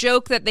the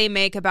joke that they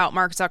make about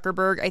Mark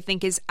Zuckerberg, I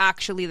think, is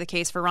actually the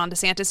case for Ron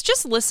DeSantis.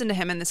 Just listen to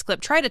him in this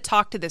clip. Try to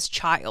talk to this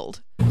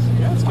child.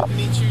 Yeah, it's good to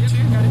meet you too.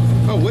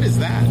 Oh, what is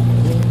that?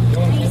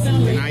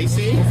 An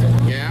icy?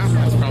 Yeah,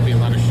 that's probably a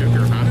lot of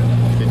sugar,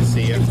 huh? Good to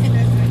see you.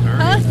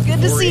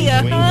 Good to see you,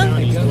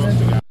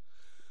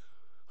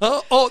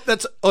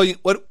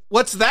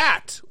 what's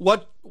that?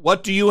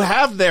 What do you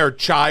have there,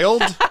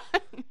 child?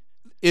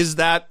 Is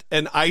that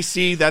an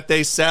icy that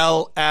they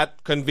sell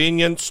at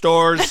convenience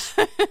stores?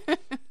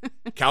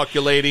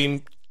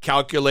 Calculating.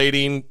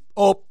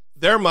 Oh,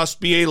 there must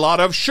be a lot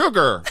of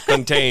sugar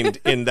contained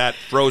in that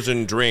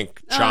frozen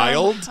drink,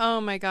 child. Oh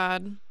my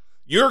God.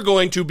 You're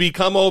going to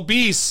become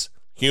obese,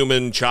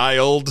 human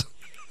child.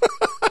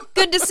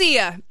 Good to see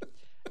you.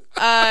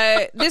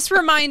 This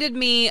reminded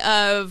me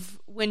of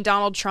when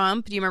Donald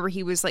Trump, do you remember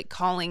he was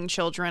calling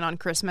children on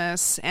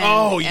Christmas?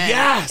 And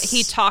yes!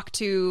 He talked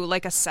to a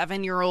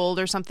 7-year-old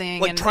or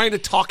something. And trying to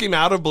talk him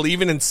out of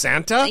believing in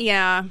Santa?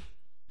 Yeah.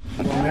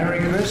 Well, Merry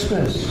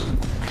Christmas.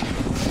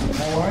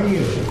 How are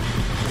you?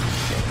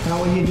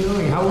 How are you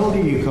doing? How old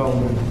are you,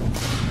 Coleman?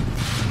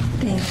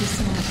 Thank you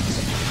so much.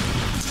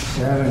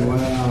 7,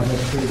 wow,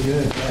 that's pretty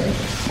good, right?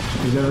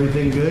 Is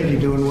everything good? You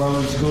doing well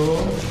in school?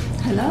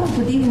 Hello,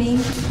 good evening.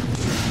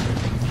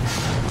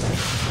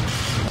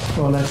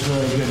 Well, that's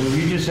very good. Well,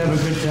 you just have a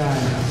good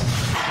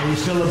time. Are you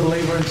still a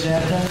believer in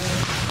Santa?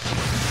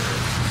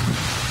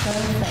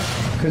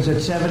 Because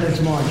at 7, it's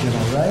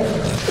marginal, right?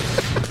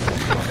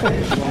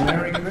 Well,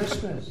 Merry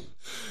Christmas.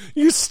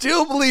 You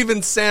still believe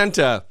in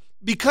Santa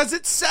because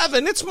at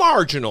 7, it's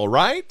marginal,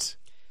 right?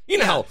 You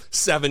know how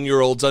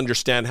 7-year-olds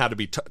understand how to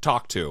be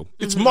talked to.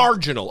 It's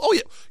marginal. Oh,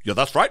 yeah,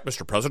 that's right,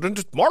 Mr. President.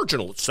 It's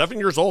marginal. It's 7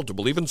 years old to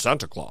believe in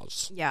Santa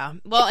Claus. Yeah.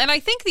 Well, and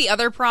I think the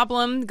other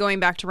problem, going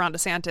back to Ron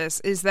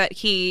DeSantis, is that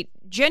he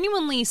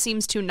genuinely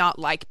seems to not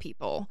like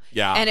people.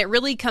 Yeah. And it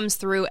really comes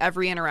through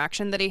every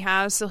interaction that he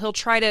has. So he'll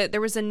try to, there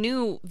was a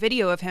new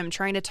video of him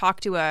trying to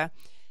talk to a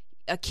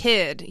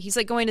kid. He's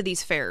like going to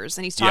these fairs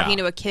and he's talking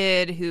to a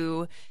kid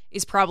who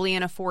is probably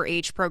in a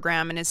 4-H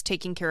program and is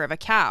taking care of a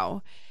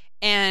cow.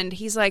 And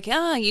he's like,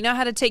 you know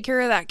how to take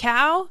care of that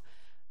cow?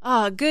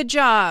 Good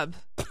job.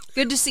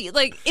 Good to see.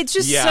 Like, it's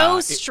just so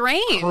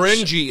strange.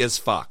 Cringy as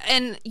fuck.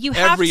 And you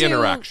have every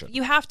interaction.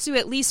 You have to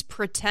at least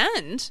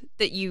pretend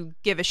that you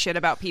give a shit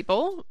about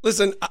people.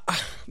 Listen,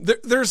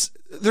 there's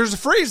a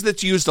phrase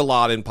that's used a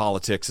lot in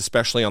politics,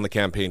 especially on the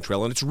campaign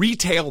trail, and it's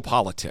retail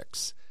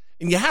politics.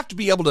 And you have to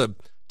be able to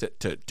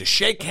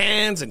shake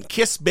hands and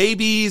kiss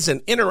babies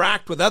and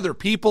interact with other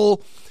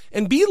people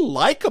and be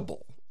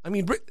likable. I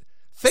mean,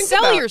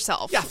 sell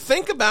yourself. Yeah,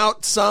 think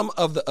about some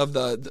of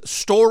the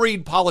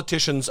storied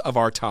politicians of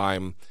our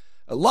time.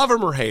 Love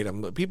them or hate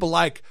them. People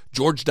like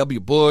George W.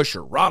 Bush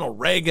or Ronald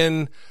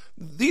Reagan.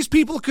 These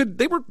people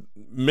they were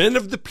men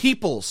of the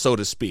people, so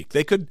to speak.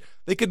 They could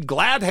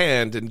glad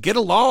hand and get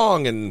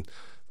along and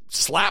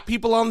slap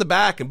people on the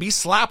back and be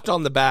slapped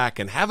on the back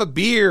and have a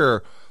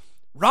beer.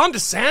 Ron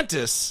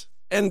DeSantis,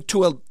 and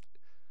to a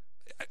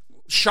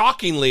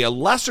shockingly a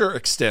lesser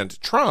extent,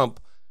 Trump,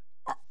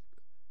 are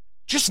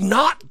just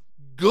not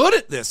good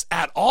at this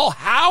at all.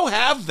 How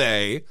have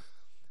they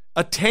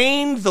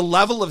attained the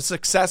level of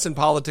success in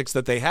politics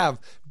that they have,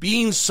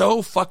 being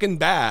so fucking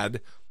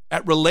bad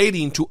at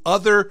relating to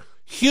other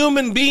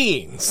human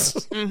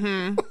beings?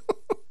 Or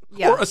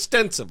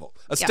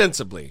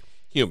ostensibly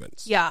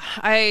humans. Yeah,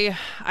 I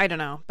don't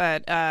know,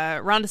 but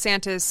Ron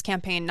DeSantis'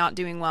 campaign not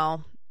doing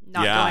well,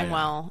 going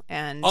well,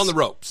 and on the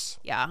ropes.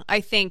 Yeah, I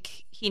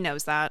think he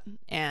knows that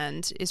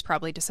and is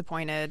probably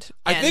disappointed.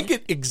 I think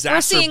it exacerbates.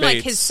 We're seeing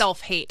like his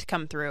self-hate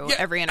come through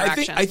every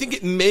interaction. I think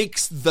it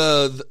makes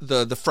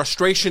the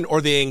frustration or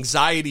the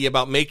anxiety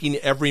about making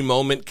every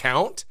moment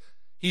count.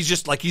 He's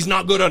just like, he's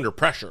not good under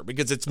pressure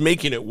because it's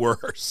making it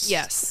worse.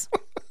 Yes.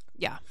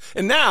 Yeah.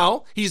 And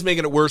now he's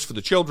making it worse for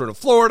the children of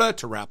Florida,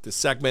 to wrap this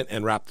segment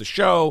and wrap the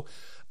show.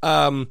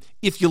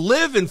 If you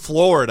live in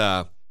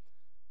Florida,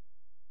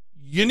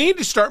 you need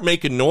to start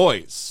making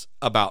noise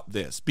about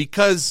this,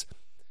 because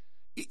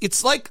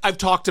it's like I've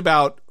talked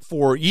about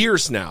for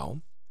years now.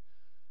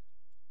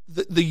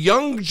 The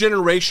young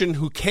generation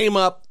who came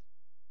up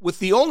with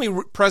the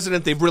only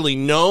president they've really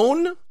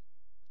known,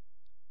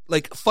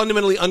 like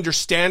fundamentally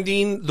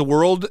understanding the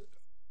world.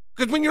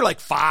 Because when you're like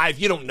 5,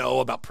 you don't know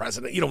about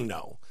president. You don't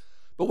know.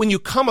 But when you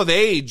come of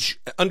age,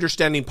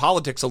 understanding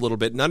politics a little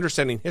bit and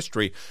understanding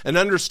history and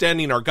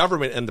understanding our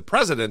government and the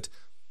president,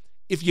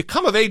 if you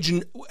come of age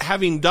and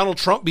having Donald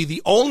Trump be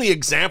the only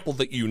example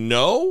that you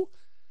know,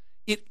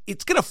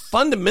 it's going to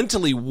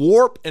fundamentally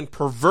warp and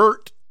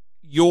pervert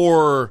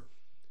your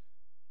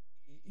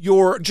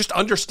just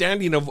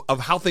understanding of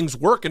how things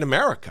work in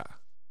America.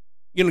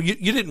 You know,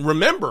 you didn't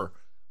remember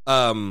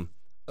Barack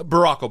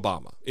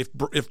Obama.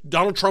 If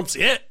Donald Trump's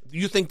it,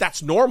 you think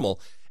that's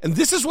normal. And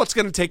this is what's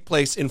going to take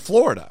place in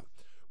Florida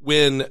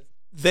when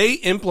they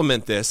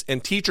implement this,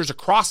 and teachers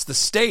across the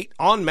state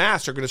en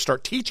masse are going to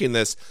start teaching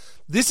this.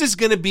 This is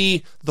going to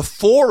be the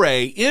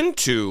foray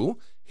into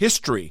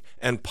history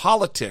and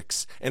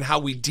politics and how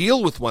we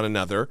deal with one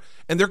another,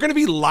 and they're going to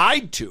be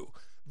lied to.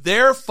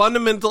 Their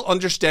fundamental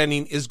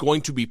understanding is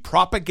going to be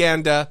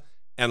propaganda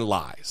and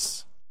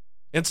lies.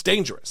 It's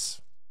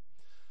dangerous.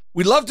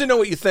 We'd love to know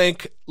what you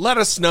think. Let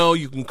us know.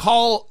 You can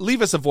call,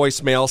 leave us a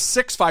voicemail,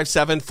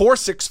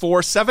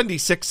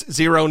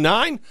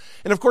 657-464-7609.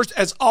 And of course,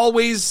 as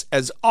always,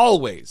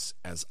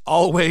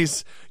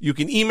 you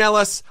can email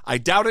us,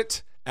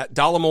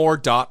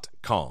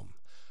 idoubt@dollemore.com.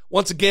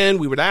 Once again,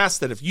 we would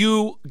ask that if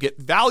you get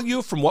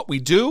value from what we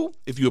do,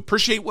 if you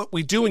appreciate what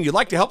we do and you'd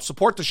like to help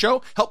support the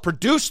show, help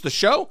produce the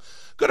show,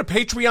 go to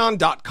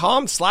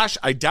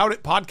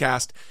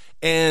patreon.com/IDoubtItPodcast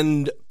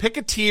and pick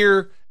a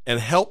tier and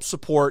help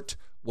support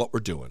what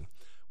we're doing.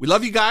 We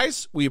love you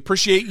guys. We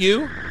appreciate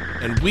you.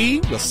 And we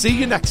will see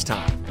you next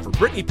time. For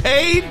Brittany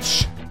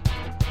Page,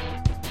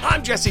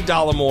 I'm Jesse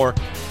Dollemore,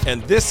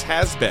 and this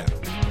has been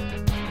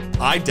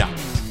I Doubt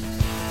It.